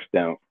critics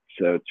don't.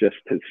 So just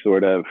to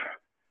sort of,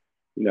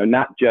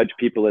 not judge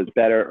people as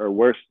better or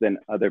worse than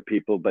other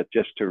people, but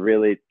just to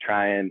really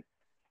try and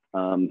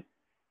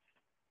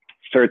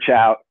search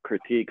out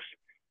critiques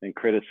and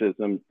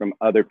criticism from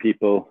other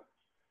people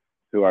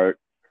who are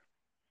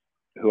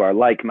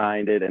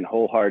like-minded and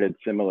wholehearted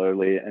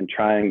similarly, and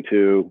trying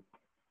to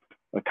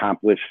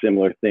accomplish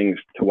similar things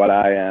to what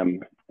I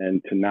am,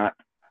 and to not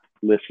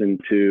listen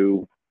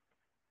to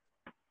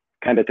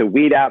to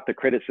weed out the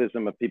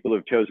criticism of people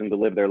who've chosen to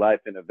live their life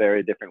in a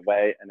very different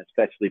way, and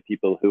especially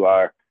people who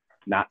are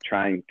not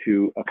trying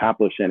to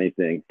accomplish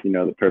anything.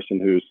 The person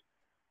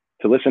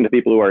to listen to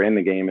people who are in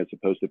the game as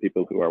opposed to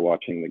people who are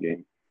watching the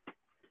game.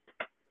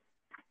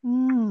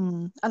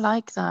 I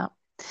like that.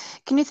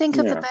 Can you think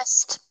of the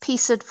best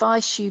piece of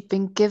advice you've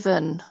been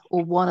given,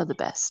 or one of the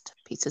best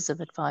pieces of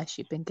advice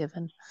you've been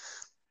given?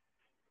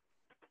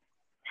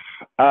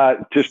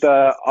 Just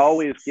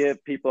always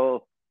give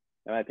people,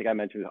 and I think I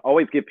mentioned this,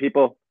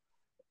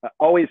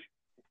 always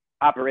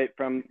operate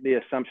from the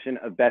assumption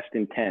of best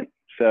intent.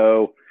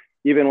 So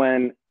even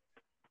when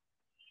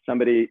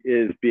somebody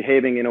is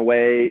behaving in a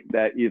way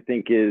that you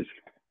think is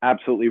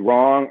absolutely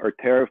wrong or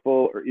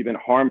terrible or even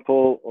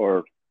harmful,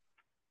 or,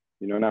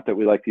 not that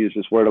we like to use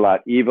this word a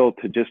lot, evil,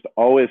 to just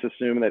always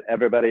assume that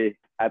everybody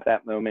at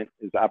that moment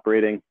is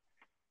operating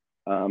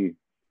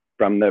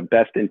from the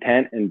best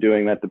intent and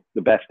doing that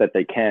the best that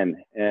they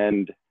can.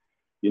 And,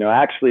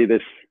 actually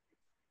this,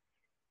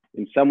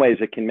 in some ways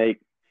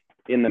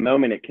in the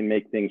moment, it can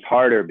make things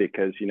harder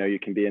because, you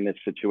can be in this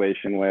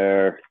situation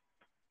where,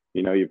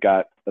 you've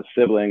got a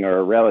sibling or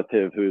a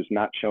relative who's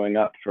not showing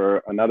up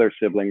for another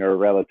sibling or a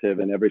relative,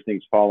 and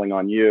everything's falling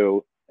on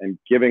you. And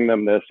giving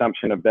them the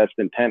assumption of best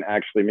intent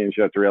actually means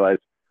you have to realize,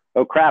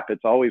 oh crap,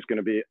 it's always going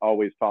to be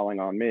falling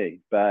on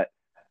me. But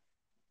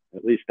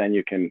at least then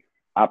you can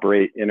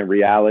operate in a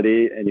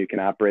reality, and you can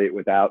operate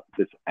without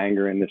this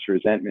anger and this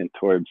resentment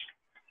towards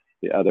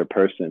the other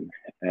person.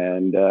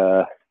 And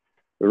the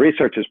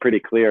research is pretty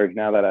clear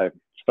now that I've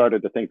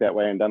started to think that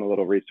way and done a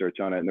little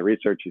research on it. And the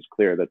research is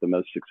clear that the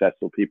most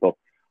successful people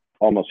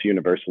almost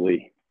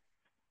universally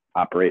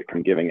operate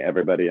from giving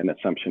everybody an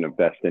assumption of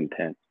best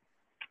intent.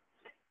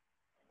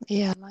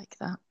 Yeah, I like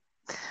that.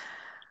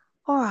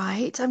 All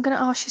right, I'm going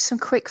to ask you some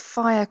quick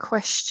fire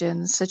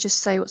questions. So just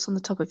say what's on the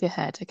top of your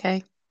head,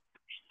 okay?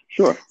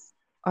 Sure.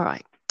 All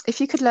right. If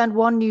you could learn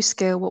one new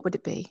skill, what would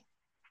it be?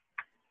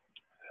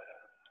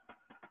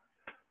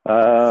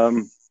 I'd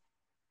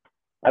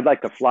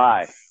like to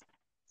fly.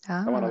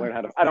 I want to learn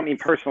how to, I don't mean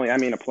personally, I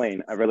mean a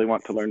plane. I really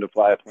want to learn to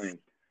fly a plane.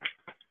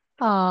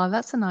 Oh,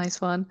 that's a nice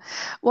one.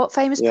 What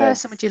famous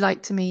person would you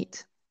like to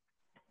meet?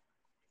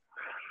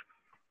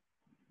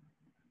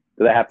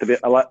 Do they have to be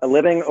a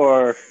living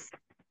or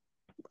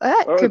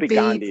it would could be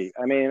Gandhi?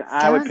 I mean,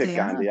 I would pick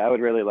Gandhi. I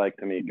would really like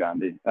to meet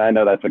Gandhi. I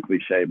know that's a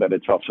cliche, but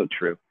it's also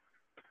true.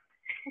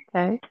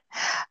 Okay.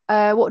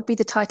 What would be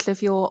the title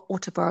of your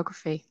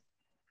autobiography?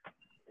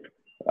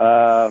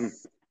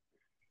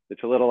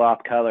 It's a little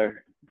off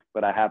color,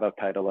 but I have a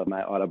title of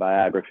my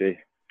autobiography.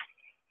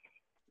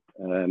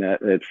 And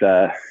it's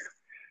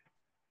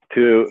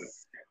two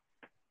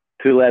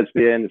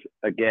lesbians,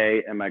 a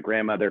gay, and my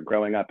grandmother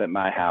growing up at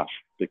my house,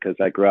 because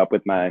I grew up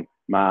with my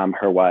mom,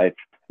 her wife,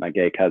 my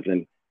gay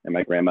cousin, and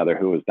my grandmother,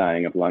 who was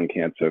dying of lung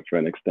cancer for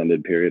an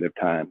extended period of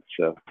time.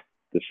 So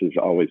this has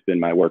always been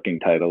my working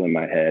title in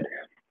my head.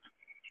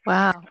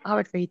 Wow, I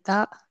would read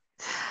that.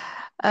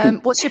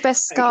 What's your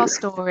best scar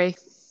story?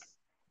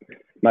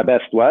 My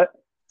best what?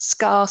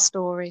 Scar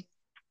story.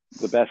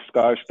 The best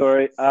scar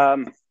story?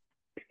 I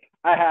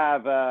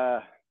have,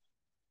 I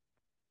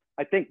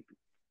think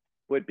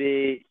would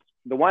be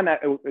the one that,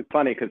 it's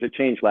funny because it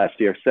changed last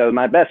year. So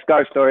my best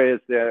scar story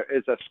is there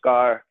is a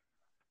scar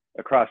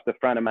across the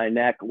front of my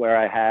neck where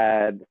I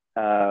had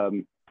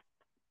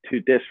 2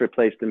 discs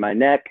replaced in my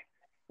neck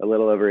a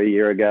little over a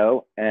year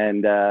ago.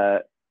 And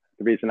the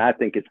reason I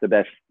think it's the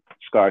best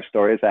scar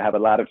story is I have a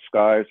lot of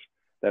scars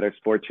that are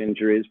sports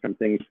injuries from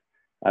things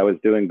I was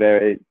doing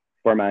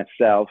for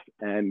myself.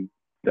 And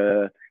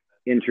the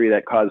injury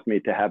that caused me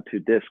to have 2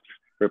 discs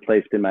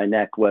replaced in my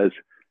neck was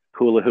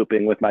hula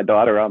hooping with my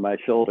daughter on my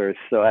shoulders.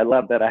 So I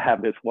love that I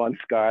have this one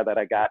scar that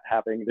I got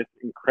having this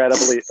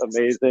incredibly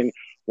amazing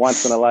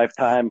once in a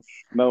lifetime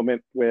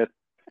moment with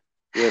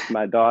with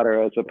my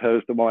daughter as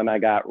opposed to one I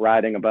got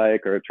riding a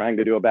bike or trying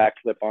to do a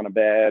backflip on a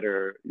bed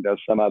or, you know,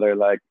 some other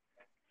like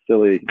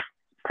silly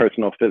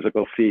personal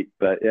physical feat.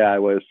 But yeah, I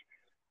was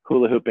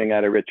hula hooping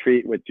at a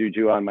retreat with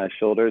Juju on my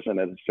shoulders. And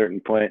at a certain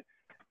point,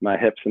 my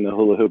hips and the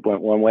hula hoop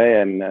went one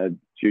way and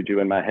Juju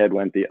in my head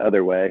went the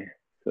other way.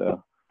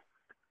 So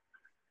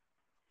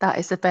That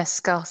is the best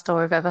scar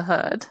story I've ever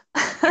heard.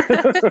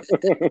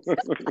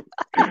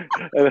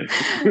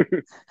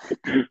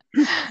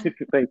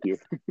 Thank you.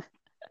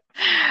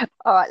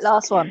 All right,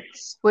 last one.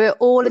 We're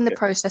all in the Okay.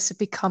 process of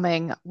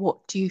becoming.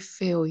 What do you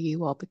feel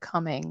you are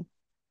becoming?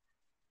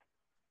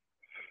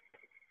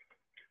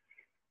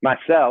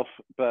 Myself,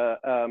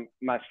 but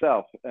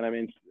myself, and I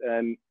mean,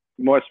 and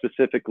more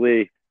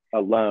specifically,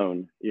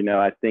 alone. You know,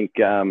 I think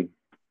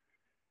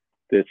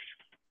this,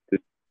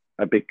 this,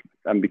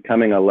 I'm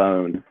becoming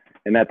alone,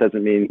 and that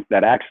doesn't mean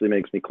that actually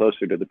makes me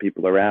closer to the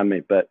people around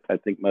me. But I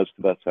think most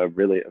of us are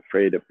really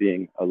afraid of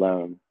being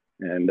alone,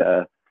 and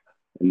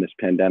this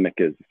pandemic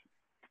has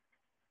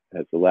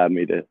allowed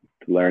me to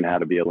learn how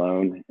to be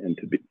alone and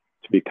to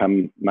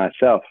become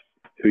myself,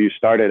 who you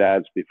started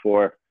as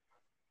before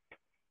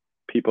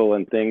people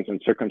and things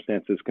and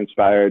circumstances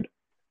conspired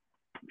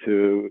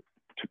to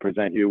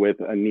present you with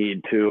a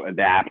need to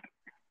adapt.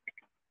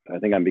 I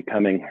think I'm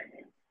becoming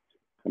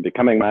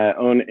my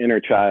own inner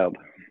child.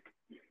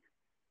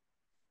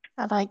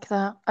 I like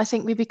that. I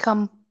think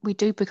we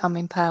do become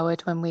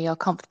empowered when we are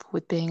comfortable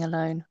with being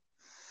alone.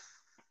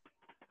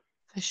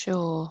 For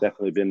sure.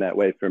 Definitely been that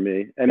way for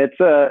me. And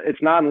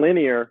it's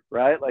non-linear,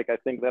 right? Like I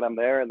think that I'm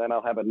there and then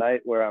I'll have a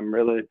night where I'm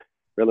really,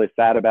 really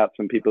sad about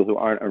some people who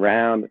aren't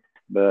around.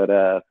 But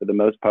for the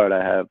most part,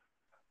 I have,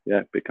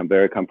 yeah, become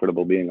very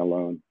comfortable being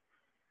alone.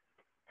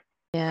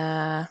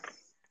 Yeah.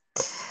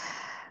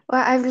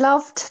 Well, I've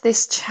loved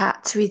this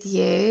chat with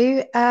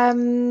you.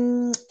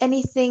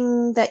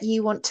 Anything that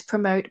you want to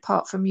promote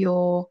apart from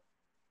your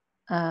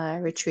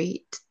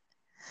retreat?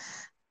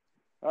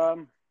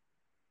 Um,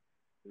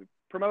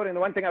 Promoting, the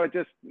one thing I would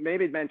just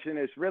maybe mention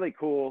is really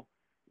cool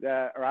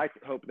that, or I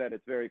hope that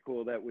it's very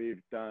cool that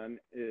we've done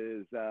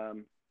is,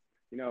 you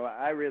know,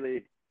 I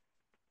really,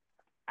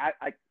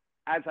 I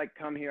as I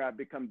come here, I've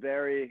become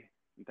very,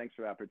 and thanks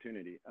for the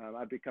opportunity.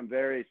 I've become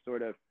very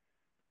sort of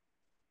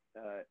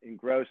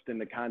engrossed in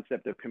the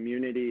concept of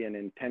community and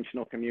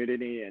intentional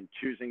community and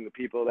choosing the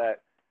people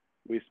that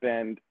we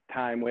spend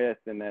time with,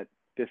 and that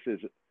this is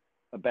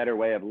a better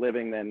way of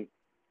living than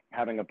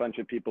having a bunch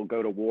of people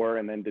go to war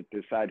and then to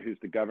decide who's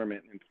the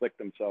government and inflict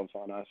themselves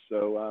on us.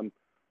 So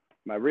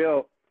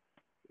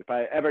if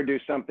I ever do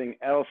something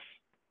else,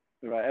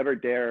 if I ever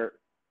dare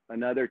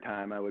another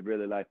time, I would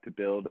really like to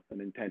build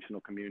an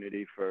intentional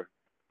community for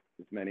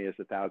as many as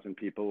 1,000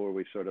 people where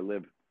we sort of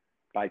live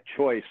by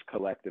choice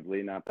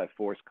collectively, not by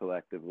force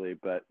collectively.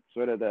 But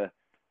sort of the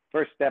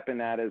first step in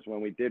that is when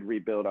we did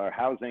rebuild our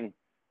housing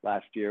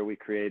last year, we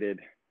created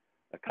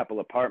a couple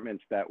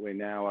apartments that we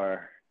now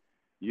are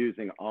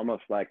using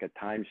almost like a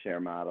timeshare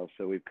model.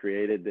 So we've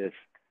created this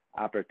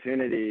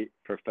opportunity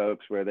for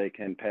folks where they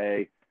can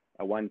pay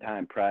a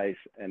one-time price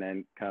and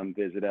then come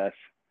visit us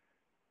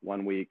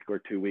 1 week or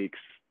 2 weeks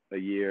a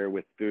year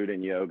with food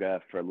and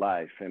yoga for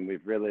life. And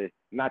we've really,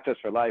 not just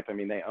for life, I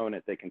mean, they own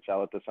it. They can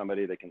sell it to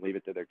somebody, they can leave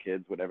it to their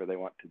kids, whatever they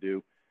want to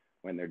do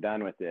when they're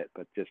done with it.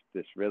 But just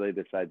this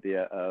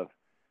idea of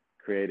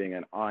creating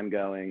an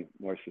ongoing,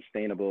 more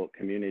sustainable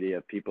community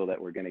of people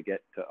that we're going to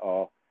get to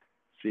all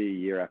see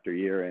year after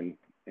year and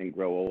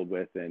grow old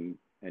with and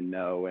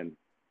know, and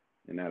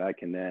that I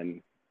can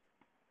then,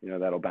 you know,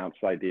 that'll bounce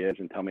ideas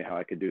and tell me how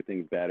I could do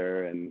things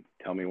better and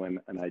tell me when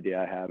an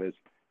idea I have is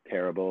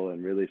terrible,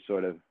 and really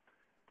sort of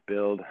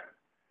build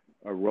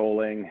a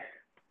rolling,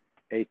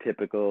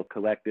 atypical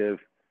collective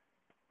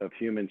of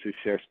humans who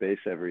share space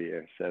every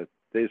year. So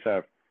these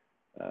are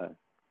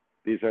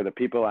the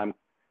people I'm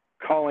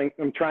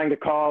trying to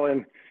call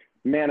and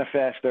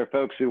manifest, are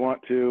folks who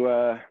want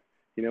to,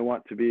 you know,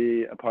 want to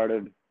be a part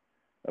of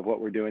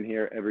what we're doing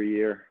here every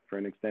year for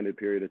an extended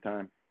period of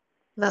time.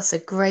 That's a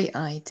great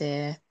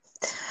idea.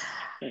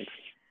 Thanks.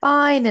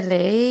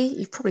 Finally,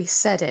 you've probably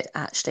said it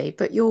actually,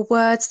 but your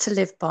words to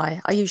live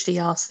by. I usually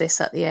ask this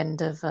at the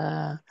end of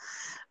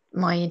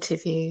my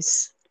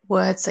interviews.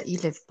 Words that you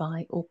live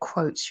by or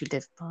quotes you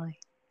live by.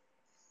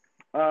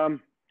 The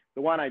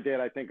one I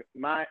did, I think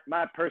my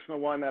personal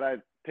one that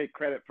I take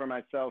credit for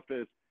myself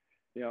is,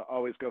 you know,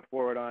 always go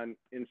forward on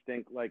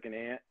instinct like an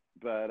ant.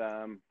 But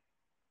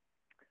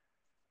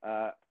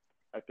I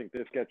think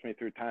this gets me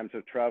through times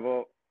of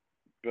trouble.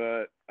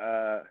 But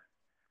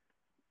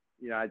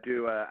you know, I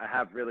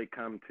have really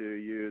come to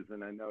use,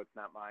 and I know it's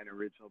not mine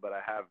original, but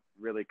I have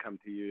really come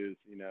to use,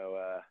 you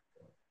know,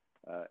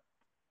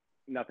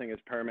 nothing is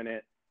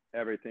permanent,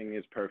 everything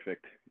is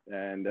perfect.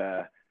 And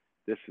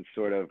this is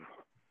sort of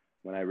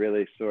when I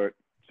really sort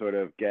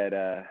of get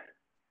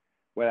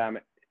when I'm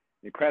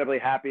incredibly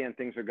happy and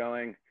things are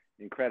going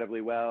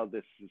incredibly well.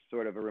 This is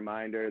sort of a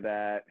reminder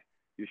that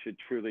you should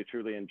truly,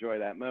 truly enjoy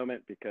that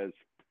moment, because,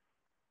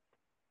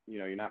 you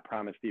know, you're not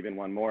promised even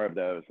one more of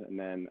those. And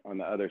then on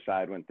the other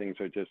side, when things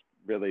are just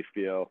really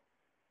feel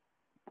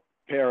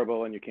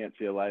parable and you can't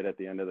see a light at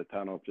the end of the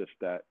tunnel, just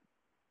that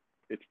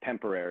it's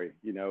temporary.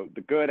 You know,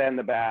 the good and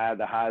the bad,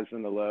 the highs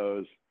and the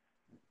lows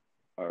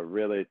are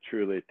really,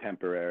 truly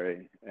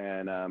temporary.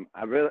 And I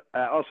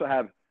also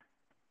have,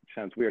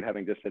 sounds weird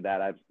having just said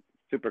that, I've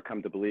super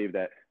come to believe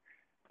that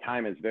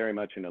time is very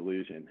much an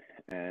illusion.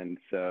 And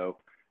so,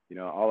 you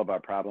know, all of our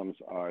problems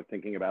are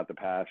thinking about the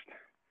past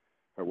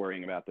or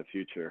worrying about the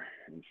future.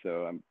 And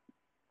so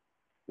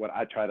what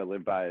I try to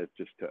live by is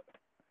just to,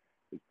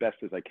 as best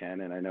as I can,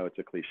 and I know it's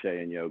a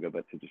cliche in yoga,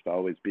 but to just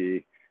always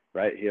be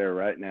right here,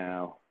 right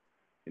now,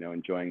 you know,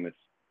 enjoying this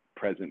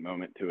present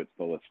moment to its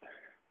fullest.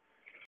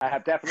 I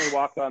have definitely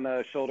walked on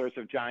the shoulders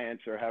of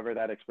giants, or however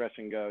that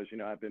expression goes. You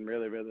know, I've been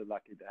really, really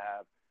lucky to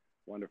have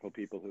wonderful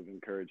people who've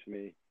encouraged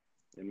me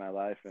in my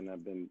life, and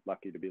I've been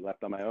lucky to be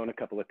left on my own a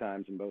couple of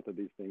times, and both of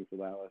these things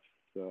allow us.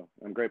 So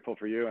I'm grateful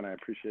for you, and I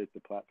appreciate the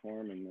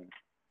platform, and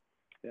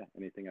yeah,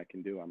 anything I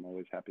can do, I'm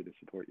always happy to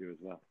support you as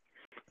well.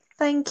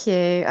 Thank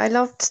you. I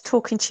loved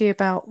talking to you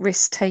about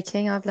risk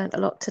taking. I've learned a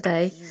lot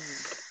today.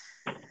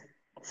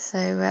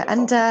 So,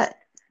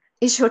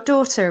 is your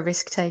daughter a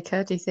risk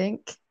taker, do you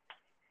think?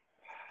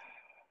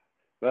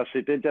 Well,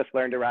 she did just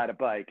learn to ride a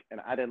bike,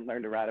 and I didn't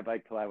learn to ride a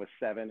bike till I was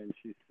 7, and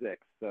she's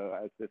 6.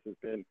 So this has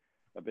been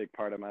a big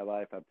part of my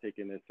life. I've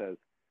taken this as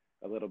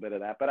a little bit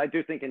of that. But I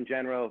do think in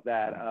general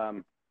that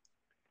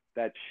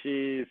I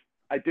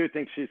do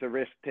think she's a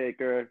risk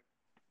taker,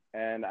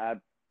 and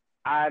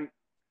I'm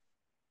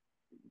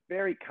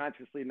very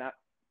conscious in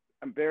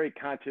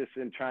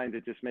trying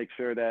to just make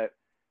sure that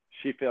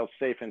she feels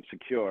safe and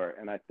secure.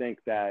 And I think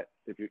that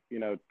if you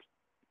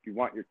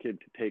want your kid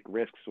to take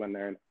risks when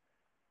they're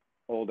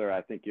older,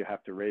 I think you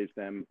have to raise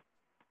them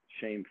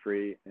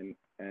shame-free and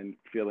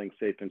feeling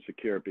safe and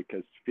secure,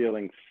 because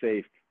feeling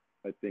safe,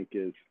 I think,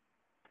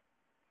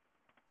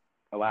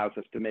 allows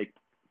us to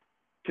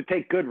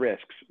take good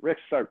risks.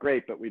 Risks are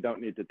great, but we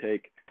want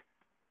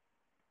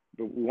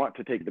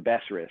to take the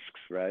best risks,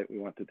 right? We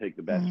want to take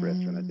the best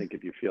risks. And I think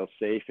if you feel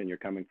safe and you're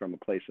coming from a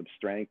place of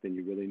strength and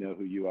you really know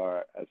who you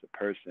are as a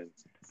person,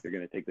 you're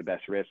going to take the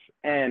best risks,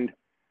 and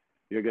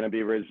you're going to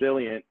be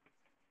resilient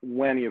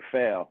when you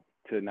fail,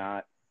 to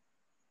not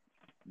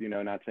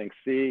saying,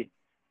 see,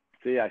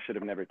 I should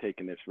have never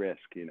taken this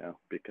risk,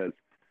 because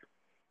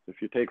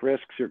if you take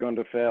risks, you're going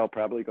to fail,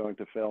 probably going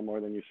to fail more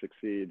than you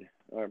succeed.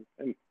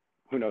 And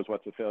who knows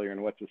what's a failure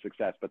and what's a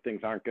success, but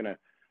things aren't going to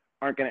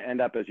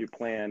end up as you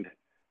planned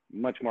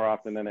much more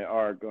often than they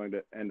are going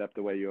to end up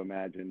the way you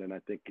imagined. And I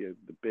think the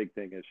big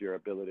thing is your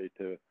ability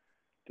to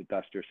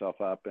dust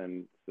yourself up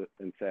and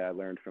say, I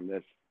learned from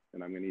this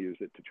and I'm going to use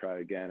it to try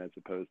again, as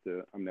opposed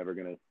to I'm never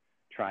going to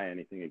try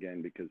anything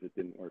again because it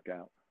didn't work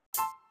out.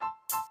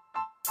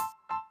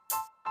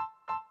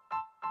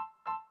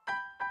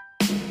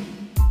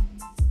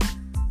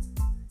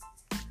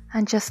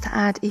 And just to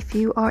add, if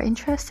you are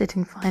interested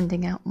in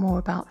finding out more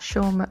about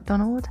Sean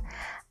McDonald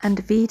and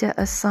Vida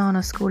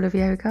Asana School of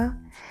Yoga,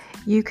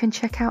 you can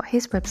check out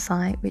his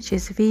website, which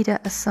is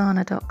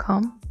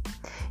vidaasana.com.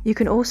 You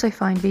can also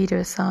find Vida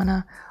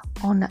Asana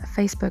on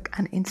Facebook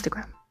and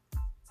Instagram.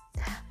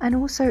 And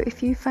also,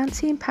 if you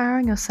fancy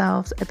empowering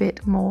yourselves a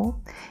bit more,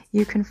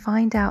 you can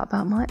find out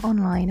about my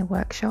online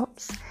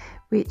workshops,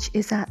 which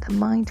is at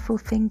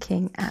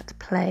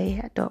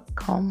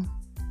mindfulthinkingatplay.com.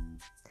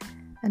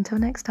 Until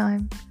next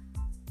time.